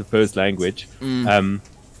 which was the first language,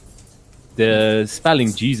 the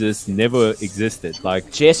spelling Jesus never existed. Like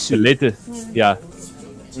the Jesu. letter, yeah,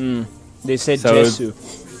 They said So- Jesu.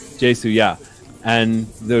 Jesu, yeah, and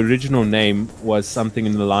the original name was something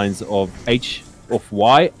in the lines of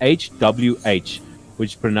YHWH,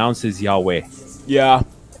 which pronounces Yahweh. Yeah.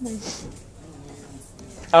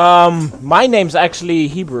 My name's actually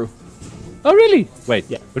Hebrew. Oh, really? Wait,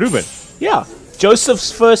 Yeah. Reuben. Yeah.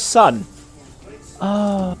 Joseph's first son.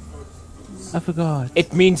 Oh, I forgot.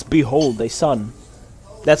 It means behold a son.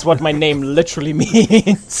 That's what my name literally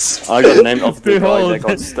means. I got the name of the guy Behold, that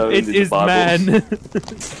got stoned it in the is Bible. man.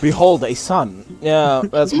 Behold a son. Yeah,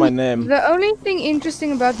 that's my name. The only thing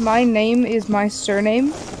interesting about my name is my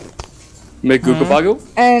surname. Megugabago?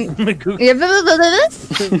 And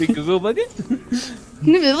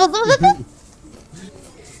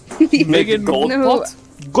Megan Gold No. Pot?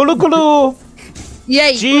 Gulu gulu.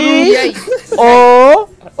 Yay! Gee. Yay! Oh.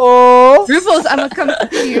 Oh. Rufus, I'm gonna come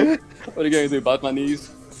to you. What are you going to do about my knees?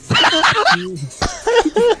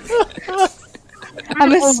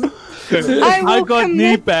 I'm a s- I I will got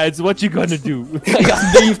knee commit- pads. What you gonna do? I got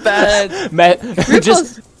beef bad! Man,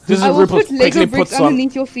 just I will Ripples, put Lego quickly put bricks some.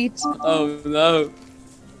 underneath your feet. Oh no.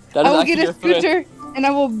 That I is will actually get a a threat. scooter and I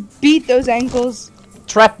will beat those ankles.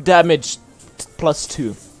 Trap damage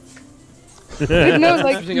 +2. But no,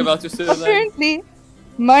 like Everything about your surname. apparently,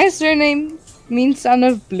 my surname means son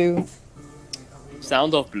of blue.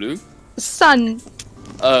 Sound of blue? Son.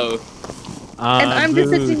 Oh. And I'm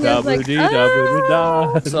just sitting there like, So There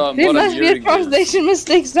what I'm must be a hearing is translation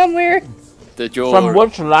mistake somewhere. that you're From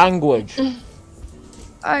which language?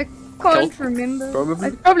 I can't Celt- remember.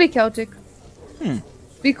 probably? Probably Celtic.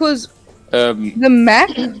 Because um the Mac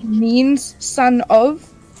means son of,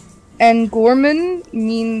 and Gorman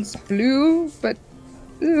means blue, but.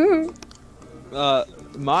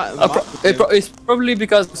 it's probably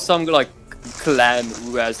because some like clan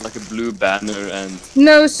who has like a blue banner and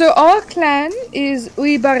No, so our clan is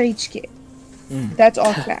Uibarichke. That's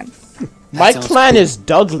our clan. My sounds clan is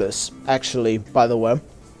Douglas, actually, by the way.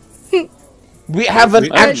 We have an I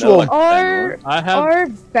don't actual... know. Our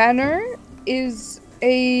banner is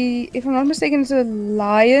a, if I'm not mistaken, it's a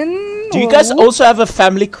lion. Do you or guys a wolf. also have a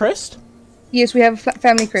family crest? Yes, we have a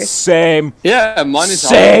family crest. Same. yeah, mine is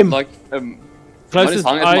Same. hung, like mine is Closest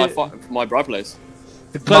hung I- at my bri place.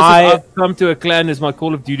 The closest My- I've come to a clan is my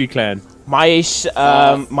Call of Duty clan. My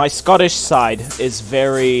my Scottish side is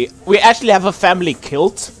very... We actually have a family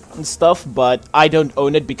kilt and stuff, but I don't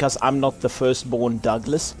own it because I'm not the firstborn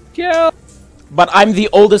Douglas. Yeah. But I'm the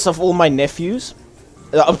oldest of all my nephews.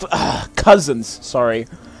 Cousins, sorry.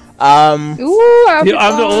 Ooh, I'm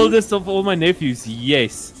the oldest of all my nephews.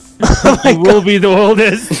 Yes. You will be the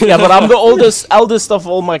oldest. Yeah, but I'm the eldest of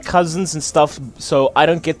all my cousins and stuff, so I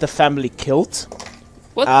don't get the family kilt.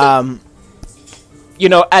 What You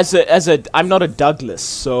know, as a I'm not a Douglas,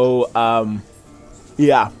 so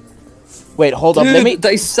yeah. Wait, hold on. Dude, Let me.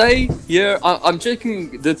 they say here, I'm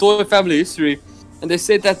checking the Toy family history, and they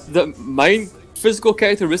said that the main physical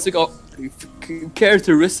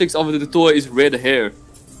characteristics of the toy is red hair.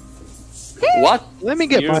 What? Let me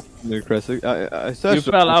get You- my new Chris. I You searched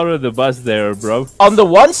fell out of the bus there, bro. On the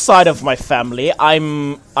one side of my family,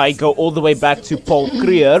 I go all the way back to Paul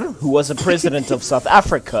Kruger, who was a president of South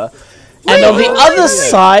Africa, and on the other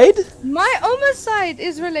side, My Oma side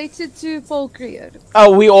is related to Paul Kruger. oh,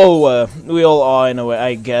 we all are in a way,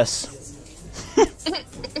 I guess.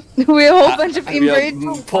 We're a whole bunch of Yeah,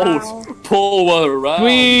 inbred. Paul were around.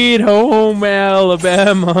 Sweet home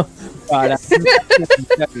Alabama. Mine is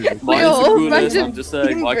We're the all bunch coolest. of I'm just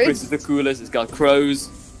saying, my inbred. Chris is the coolest. It's got crows.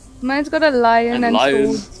 Mine's got a lion And and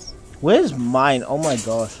lions. swords. Where's mine? Oh my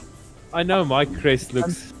gosh. I know my crest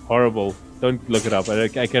looks horrible. Don't look it up. I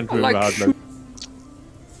can't remember how it looks.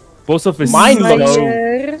 Bosov is Mine so... looks-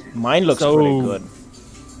 Fire. Mine looks So- pretty good.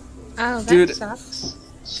 Oh, that Dude. sucks.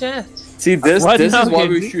 Shit. See, this What is now, why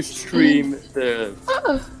we Kenzie? should stream the.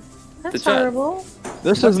 Oh, that's chat. horrible.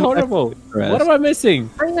 This That's is horrible. What am I missing?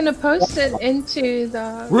 I'm gonna post it into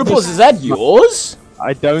the. Ruples, is that yours?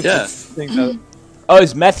 I don't Yeah. think that. Oh,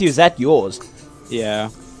 is Matthew, is that yours? Yeah.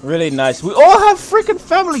 Really nice. We all have freaking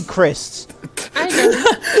family crests. I know.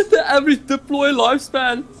 The average deploy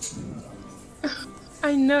lifespan.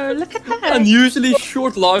 I know. Look at that. Unusually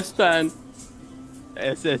short lifespan.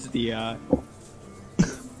 SSDI.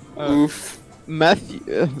 Oof. Matthew.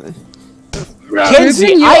 Kenzie,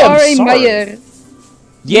 Ruben, you I am are a sorry. mayor.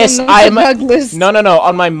 Yes, You're not I a am a Douglas. No.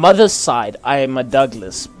 On my mother's side, I am a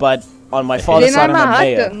Douglas, but on my father's Then side, I'm a I'm a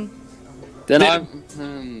mayor. Hutton. Then I'm.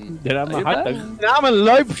 Then I'm Are a you hot back? dog. Now I'm a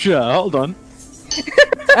Lopeshire. Hold on.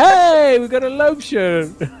 Hey, we got a lobe shirt.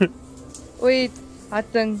 Wait,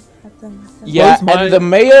 Hutton. Yeah, Both my- and the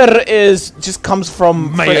mayor just comes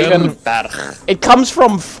from frickin' Berg. it comes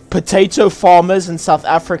from potato farmers in South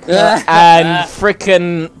Africa, and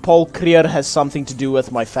frickin' Paul Creer has something to do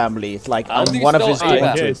with my family. It's like How do I'm you one of spell his Eber?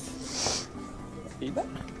 daughters. Yes.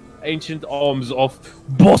 Ancient arms of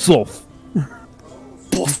Bossoff.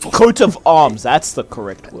 Coat of arms, that's the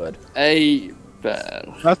correct word. A Berg.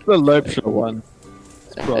 That's the Lopeshire one.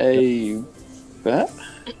 A Berg.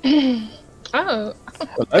 Oh.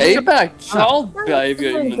 A Berg. Child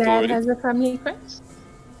behavior My dad inventory. has a family crest.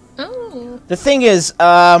 Oh. The thing is,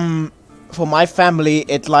 for my family,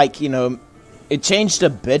 it it changed a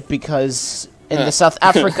bit because in the South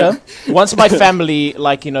Africa, once my family,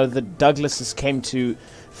 the Douglases came to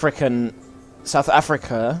frickin' South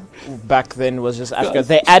Africa, back then was just Africa,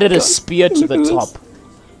 they added a spear to the top.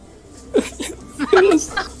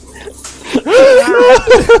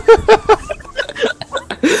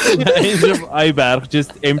 The age of Eiberg,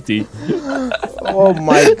 just empty. Oh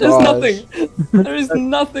my god. There's nothing. There is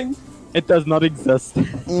nothing. It does not exist.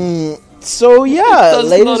 So yeah, does not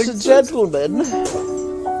ladies and exist. gentlemen,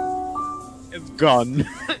 It's gone.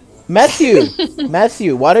 Matthew,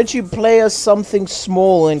 why don't you play us something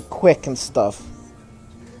small and quick and stuff?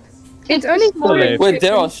 It's only Wait. Wait,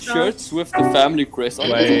 there are shirts with the family crest on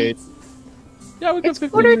it. Wait. Yeah, we got It's 15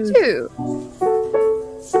 quarter minutes. two.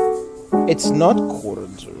 It's not quarter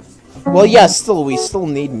to. Well, yeah, we still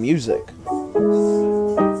need music.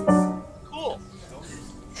 Cool.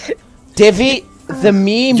 Devi, the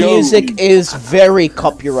me Yo. music is very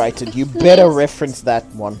copyrighted. You better reference that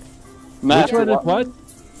one. Matt, Which one is what?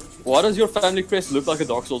 why does your family crest look like a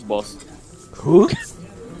Dark Souls boss? Who?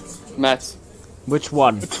 Matt, Which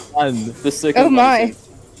one? And the second Oh one, my.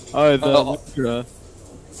 oh, the Oh. Lopeshire.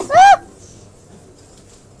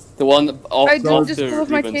 The one I after don't just pull off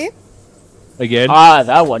my ribbons. cape. Again? Ah,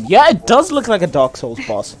 that one. Yeah, it does look like a Dark Souls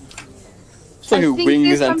boss. It's like I think wings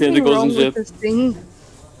there's and something tentacles wrong and with shit. this thing.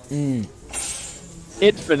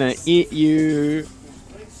 It's gonna eat you.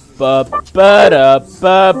 Ba ba da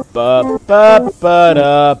ba ba ba ba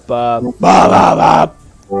da ba ba ba ba.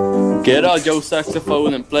 Get out your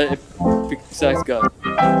saxophone and play epic sax guy.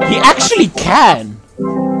 He actually can.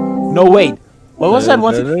 No wait. What was that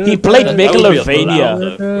one? He played That would be a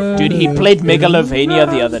Megalovania. louder. Dude, he played Megalovania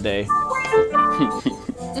the other day.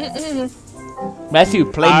 Matthew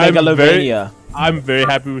played I'm Megalovania. I'm very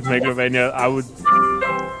happy with Megalovania. I would.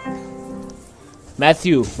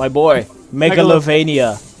 Matthew, my boy,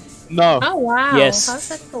 Megalovania. No. Oh wow. Yes. How's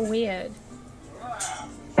that so weird?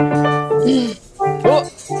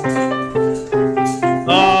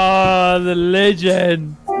 Oh, the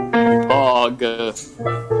legend. Dog.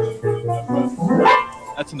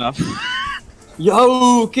 That's enough.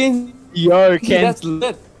 Yo, Ken. Yo, Ken. That's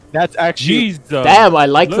lit. That's actually. Jeez, though. Damn, I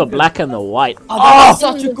like the Look at- black and the white. Oh, that's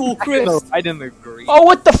such a cool crest. No, I didn't agree. Oh,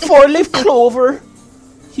 with the four-leaf clover.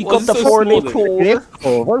 He Why got is the it so four-leaf small then?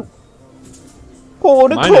 clover. Oh,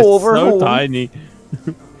 the Mine is clover. so home. tiny.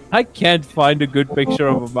 I can't find a good picture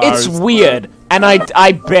of a virus. It's weird, and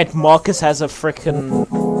I bet Marcus has a frickin'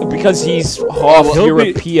 because he's half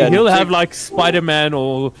European. He'll have like Spider-Man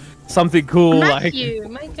or something cool. Like Matthew,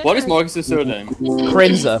 my goodness. What is Marcus' surname?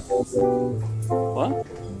 Krenzer. What?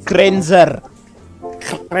 Krenzer.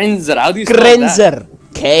 Krenzer. How do you spell that? Krenzer.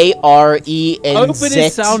 K-R-E-N-Z. open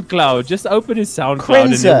his SoundCloud. Just open his SoundCloud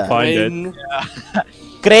and Krenzer. you'll find it.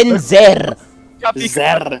 Krenzer.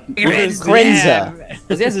 Zer. Krenzer.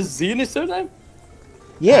 Does he have a Z in his surname?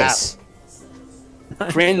 Yes.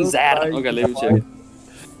 Krenzer. Okay, let me check.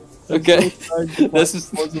 Okay. this is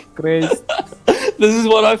Chris. this is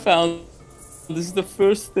what I found. This is the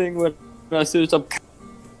first thing when I searched up.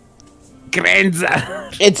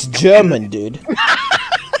 Grenzer. It's German, dude.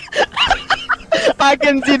 I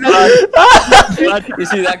can see that. You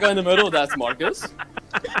see that guy in the middle? That's Marcus.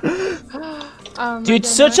 Oh, my Dude,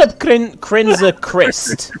 goodness. search up Krenzer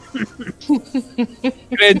Crest.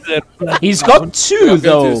 Grenzer. He's got two I'm going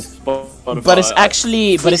though, to Spotify.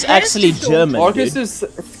 but it's actually German. Dude. Marcus's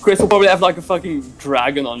Chris will probably have like a fucking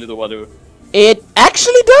dragon on it or whatever. It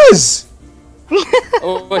actually does.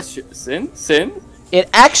 Oh, wait, Sin? Sin? It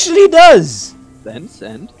actually does. Then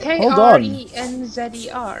send. Hold on.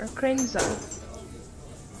 Krenzer. Krenzer.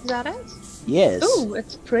 Is that it? Yes. Ooh,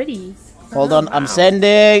 it's pretty. Hold Oh, on, I'm wow.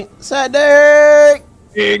 sending. Sending.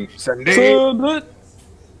 Sending.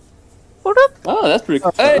 Oh, that's pretty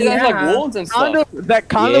cool. Hey, there's like Yeah. walls and stuff. That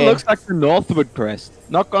kind of Yeah. looks like the Northwood crest.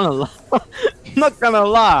 Not gonna lie. Not gonna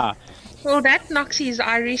lie. Oh, that knocks his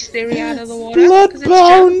Irish theory out of the water. 'cause it's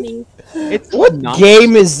Bloodbound. Japanese. It's What not-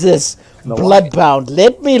 game is this? Bloodbound.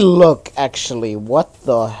 Let me look. Actually, what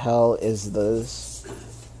the hell is this?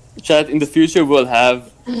 Chat, in the future we'll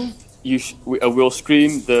have we'll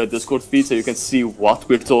stream the Discord feed so you can see what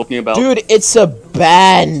we're talking about. Dude, it's a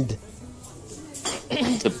band.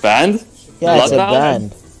 It's a band? Yeah, it's a Bloodbound?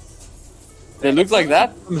 band. It looks like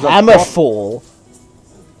that? Hammerfall.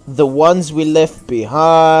 The ones we left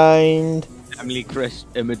behind. Family crest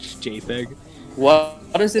image JPEG. What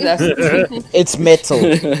is it actually? It's metal.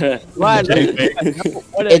 What?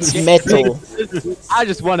 It's metal. I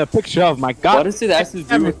just want a picture of my What god. does it actually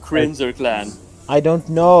do with Krenzer clan? I don't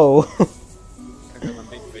know.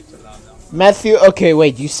 Matthew, okay,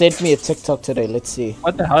 wait. You sent me a TikTok today. Let's see.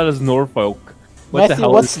 What the hell is Norfolk? What the Matthew,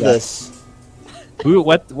 hell what's is that? this? Who?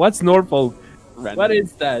 What's Norfolk? What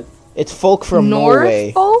is that? It's folk from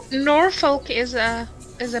Norway. Norfolk? Norfolk is a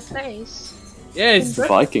place Yes,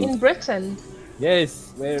 Viking. in Britain.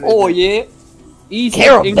 yes. Where is Oh it? yeah. East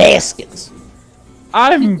Carol England. Baskins.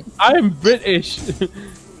 I'm British.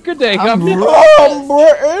 Good day, Governor. I'm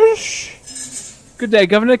British. Good day,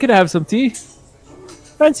 Governor. Can I have some tea?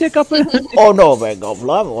 Fancy a cup of Oh no, my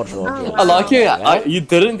governor. I'm not sure. Oh, I like it. You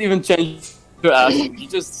didn't even change your ass. You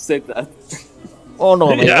just said that. Oh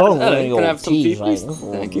no, my Yeah. governor. Can I have some tea, please?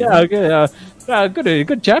 Thank you. Yeah, okay.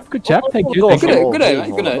 Good chap. Good chap. Thank you. Thank you. Good day,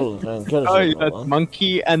 mate, good day. Oh, that's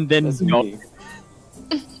monkey and then That's not. me.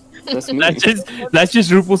 That's me. That's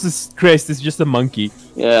just Rupel's crest. It's just a monkey.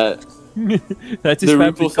 Yeah. That's his The family.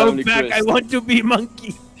 Rupel's Come family back. crest. I want to be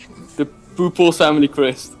monkey. The Pooples family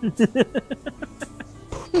crest.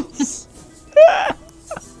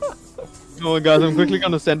 Oh guys, I'm quickly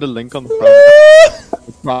gonna send a link on the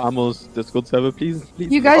Primal's Discord server, please.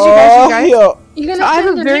 You guys, Oh, you guys. yeah. You're So gonna I have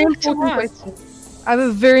send a a very link to important what? question. I have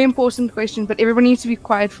a very important question, but everybody needs to be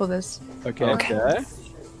quiet for this. Okay. Okay.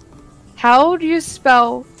 How do you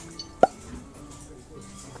spell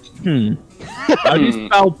How do you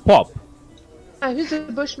spell pop? Who's the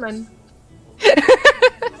Bushman?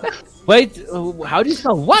 Wait. How do you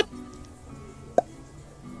spell what?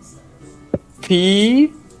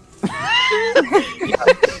 P.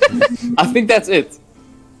 I think that's it.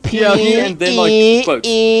 P and then, like, quotes.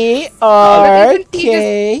 E R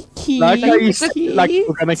K K. Like how you said, like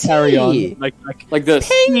we're gonna carry on, Like this.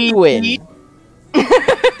 Penguin.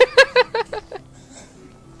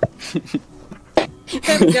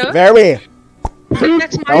 There we go. Very.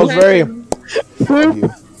 That's my That was very-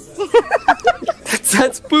 version.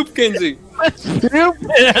 That's poop, Kenzie.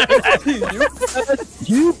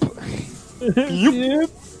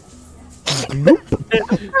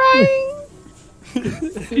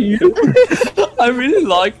 I really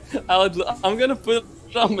like how I'm gonna put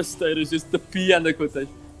it on my status, just the P and the quotation.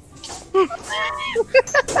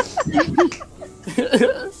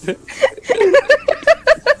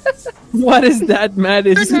 What is that, man?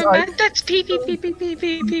 It's No, like, that's P. That's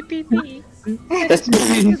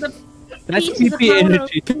that's PP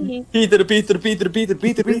energy. Peter, Peter, Peter, Peter,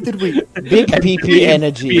 Peter, Peter, Peter. Big PP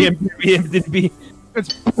energy. BMDB.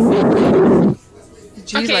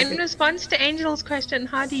 Jeez, Okay, like in response to Angel's question,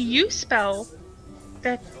 how do you spell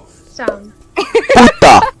that sound?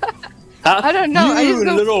 Puta. I don't know. I You just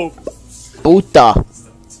go. little. Puta.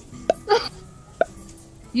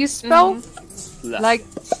 You spell like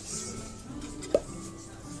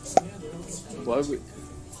Why we...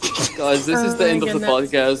 Guys, this is the Oh end my of the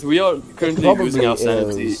goodness. podcast. We are currently Probably losing our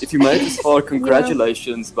sanity. is. If you made this far,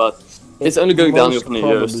 congratulations, but it's only going downhill Most from here,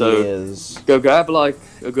 probably so is. go grab like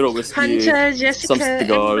a good old whiskey. Hunter, some Jessica,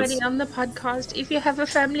 cigars. everybody on the podcast, if you have a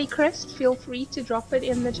family crest, feel free to drop it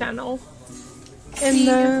in the channel. In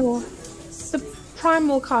the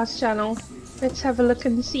Primal Cast channel. Let's have a look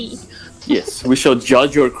and see. Yes, we shall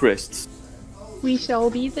judge your crests. We shall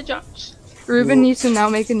be the judge. Ruben needs to now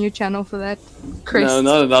make a new channel for that. Chris. No,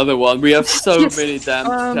 not another one. We have so Yes. many damn Oh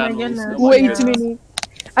my channels. goodness. my Way God. too many.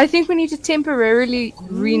 I think we need to temporarily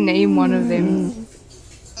rename one of them.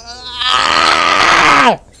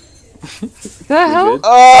 The hell?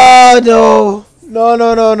 Oh no!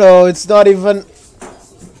 No! It's not even.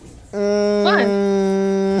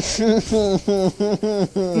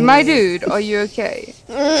 My dude, are you okay?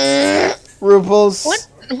 Ruples.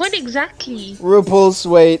 What exactly? Ruples,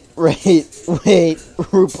 wait,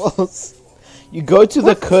 Ruples. You go to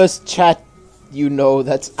the cursed chat, you know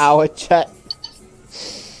that's our chat.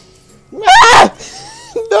 Ah!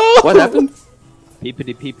 No! What happened?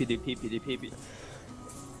 Peepity, peepity, peepity, peepity.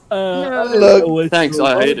 Look. Thanks,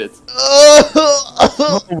 I hate it.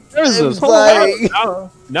 Where is this? Dying.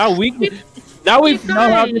 Now we know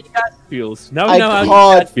how the chat feels. Now we I know how the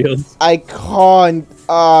can't. chat feels. I can't.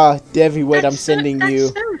 Devi, wait, I'm sending you.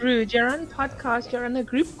 That's so rude. You're on podcast, you're on a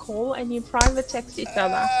group call, and you private text each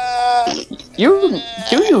other.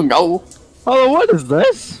 Do you know? Oh, what is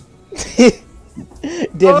this?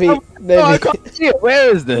 Devi, Oh, I can't see it. Where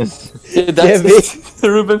is this? Yeah, that's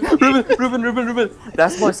Ruben.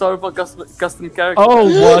 That's my Cyberpunk custom character. Oh,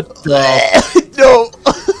 what the? No!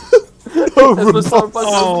 No, That's my Rufus. Cyberpunk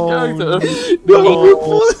custom character. No,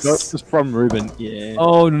 Rufus. That's from Ruben. Yeah.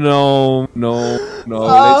 Oh no.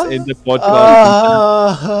 Let's end the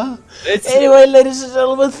podcast. Anyway, ladies and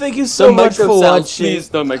gentlemen, thank you so Don't make much for those sounds. watching. Please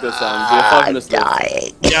don't make those sounds. We have 5 minutes left.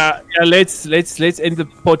 Dying. Yeah. Let's end the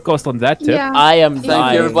podcast on that tip. Yeah. I am Thank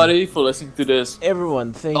dying. you, everybody, for listening to this.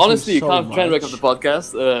 Everyone, thank Honestly, you so kind of train wreck much. of the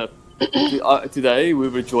podcast. Today we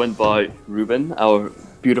were joined by Ruben, our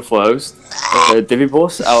beautiful host, Devi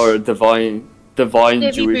Boss, our divine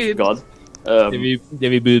Devi Jewish Boobs. god, Devi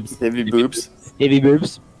boobs. Devi Boobs, Heavy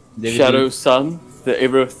boobs. Devi Shadow boobs. Sun, the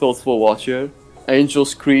ever thoughtful watcher,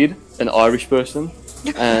 Angel's Creed, an Irish person,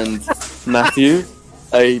 and Matthew,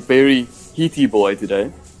 a very heaty boy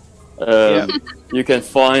today. You can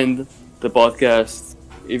find the podcast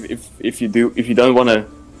if you don't want to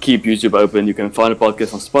keep YouTube open. You can find a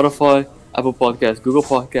podcast on Spotify, Apple Podcasts, Google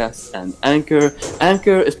Podcasts, and Anchor.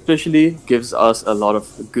 Anchor especially gives us a lot of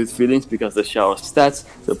good feelings because they show us stats.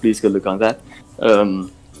 So please go look on that.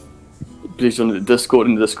 Please join the Discord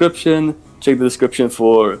in the description. Check the description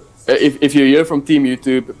for if you're here from Team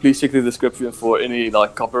YouTube. Please check the description for any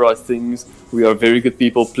like copyright things. We are very good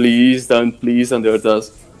people. Please don't hurt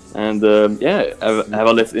us. And have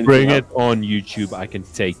a list. Bring it on YouTube. I can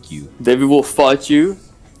take you. David will fight you,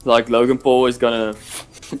 like Logan Paul is gonna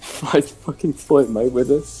fight fucking Floyd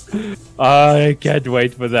Mayweather. I can't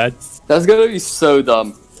wait for that. That's gonna be so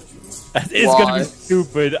dumb. That is gonna Why? be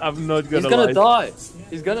stupid. I'm not He's gonna gonna lie. die.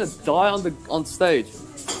 He's gonna die on stage.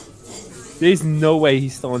 There's no way he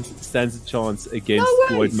stands a chance against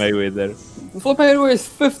No way. Floyd Mayweather. Floyd Mayweather is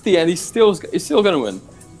 50 and he's still gonna win.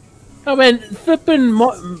 Oh man, flippin'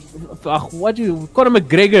 Conor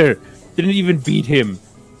McGregor didn't even beat him.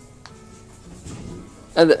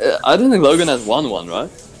 And I don't think Logan has won one, right?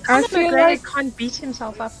 Conor feel McGregor like- can't beat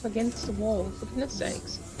himself up against the wall, for goodness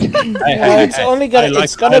sakes. It's only gonna. I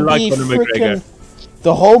It's gonna like be Conor McGregor. freaking.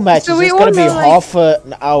 The whole match So is we just all gonna be know, like- half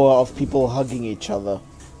an hour of people hugging each other.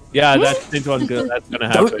 Yeah, that's gonna Don't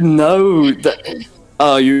happen. know that.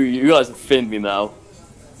 Oh, you guys offend me now.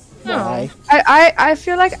 Why? I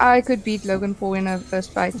feel like I could beat Logan Paul in a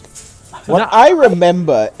first fight. What I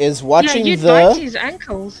remember is No, watching you'd bite the his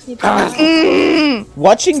ankles. You'd bite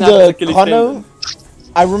watching Snap his the Achilles Conor. tendon.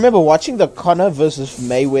 I remember watching the Conor versus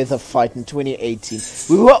Mayweather fight in 2018.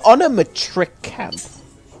 We were on a matric camp.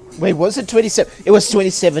 Wait, was it 27? It was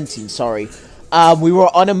 2017. Sorry. We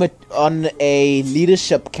were on a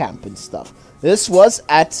leadership camp and stuff. This was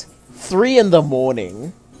at 3 in the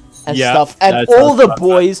morning and Yeah, stuff, and that all sounds the about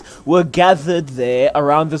boys were gathered there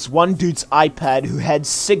around this one dude's iPad who had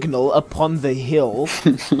signal upon the hill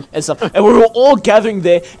and stuff. And we were all gathering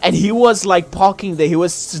there, and he was like parking there. He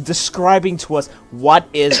was describing to us what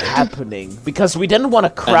is happening because we didn't want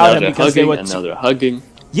to crowd him Another because they hugging, were. another hugging.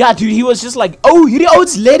 Yeah, dude, he was just like, "Oh, hierdie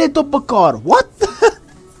ou's lê dit op mekaar." What?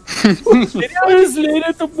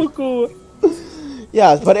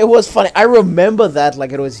 Yeah, but it was funny. I remember that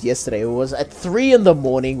like it was yesterday. It was at 3 in the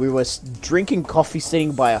morning. We were drinking coffee,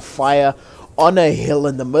 sitting by a fire on a hill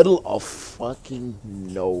in the middle of fucking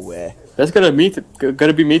nowhere. That's gonna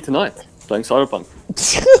be me tonight playing Cyberpunk.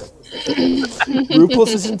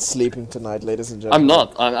 Rupus isn't sleeping tonight, ladies and gentlemen. I'm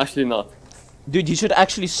not. I'm actually not. Dude, you should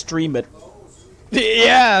actually stream it.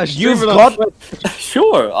 Yeah, You've stream it on got, Twitch.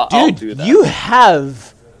 Sure, I'll do dude. that. You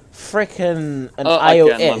have frickin' an I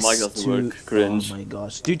iOS can't, my mic doesn't to. work. Cringe. Oh my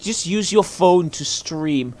gosh, dude! Just use your phone to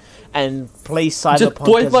stream and play Cyberpunk Just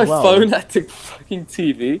point as my well. phone at the fucking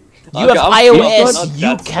TV. You Okay, have I'm iOS. not You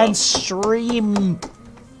that can stuff. stream.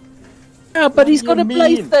 Yeah, but he's got a What do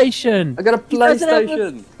you mean? PlayStation. I got a He doesn't have a-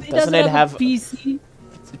 PlayStation. He Doesn't doesn't it have have- a PC.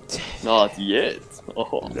 Not yet.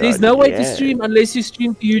 Oh. There's no way to yeah. stream unless you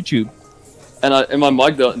stream to YouTube. And my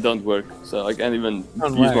mic don't work, so I can't even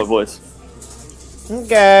Don't use my work. voice.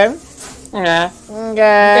 Okay.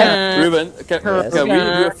 Okay. Ruben, can we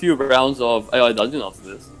Yes. do a few rounds of AI Dungeon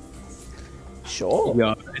after this? Sure.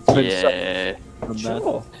 Yeah, it's been Yeah. so on that.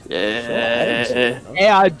 Sure. Yeah.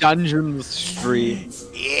 AI Dungeons stream.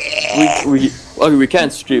 We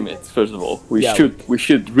can't stream it. First of all, we Yeah.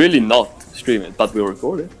 should really not stream it, but we'll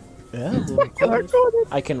record it. Yeah, we'll record it.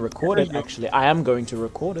 I can record it, actually. I am going to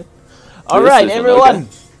record it. Yes, Alright, yes, everyone! okay.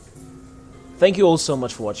 Thank you all so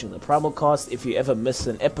much for watching the Primal Cast. If you ever miss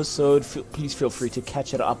an episode, please feel free to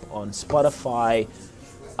catch it up on Spotify,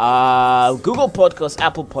 Google Podcasts,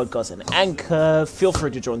 Apple Podcasts, and Anchor. Feel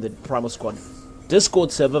free to join the Primal Squad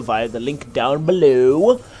Discord server via the link down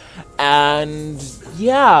below. And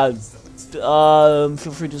yeah, feel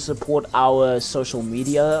free to support our social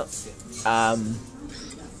media,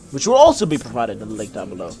 which will also be provided in the link down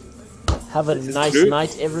below. Have a nice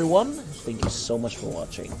night, everyone. Thank you so much for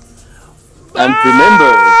watching. And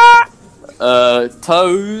remember,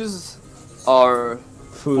 toes are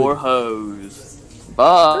for hoes.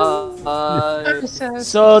 Bye.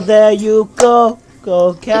 So there you go.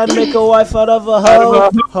 Can't make a wife out of a hoe.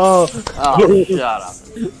 Ho. Oh, shut up.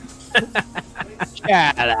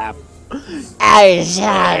 Shut up. I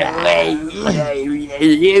shut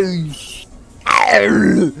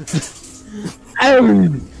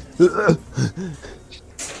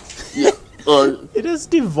It has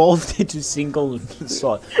devolved into single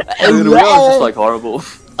song. Dude, we are just like horrible.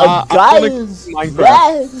 Guys,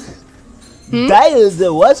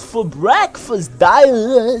 what's for breakfast,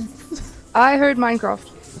 guys? I heard Minecraft.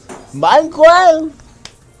 Minecraft.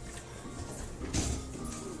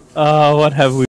 What have we?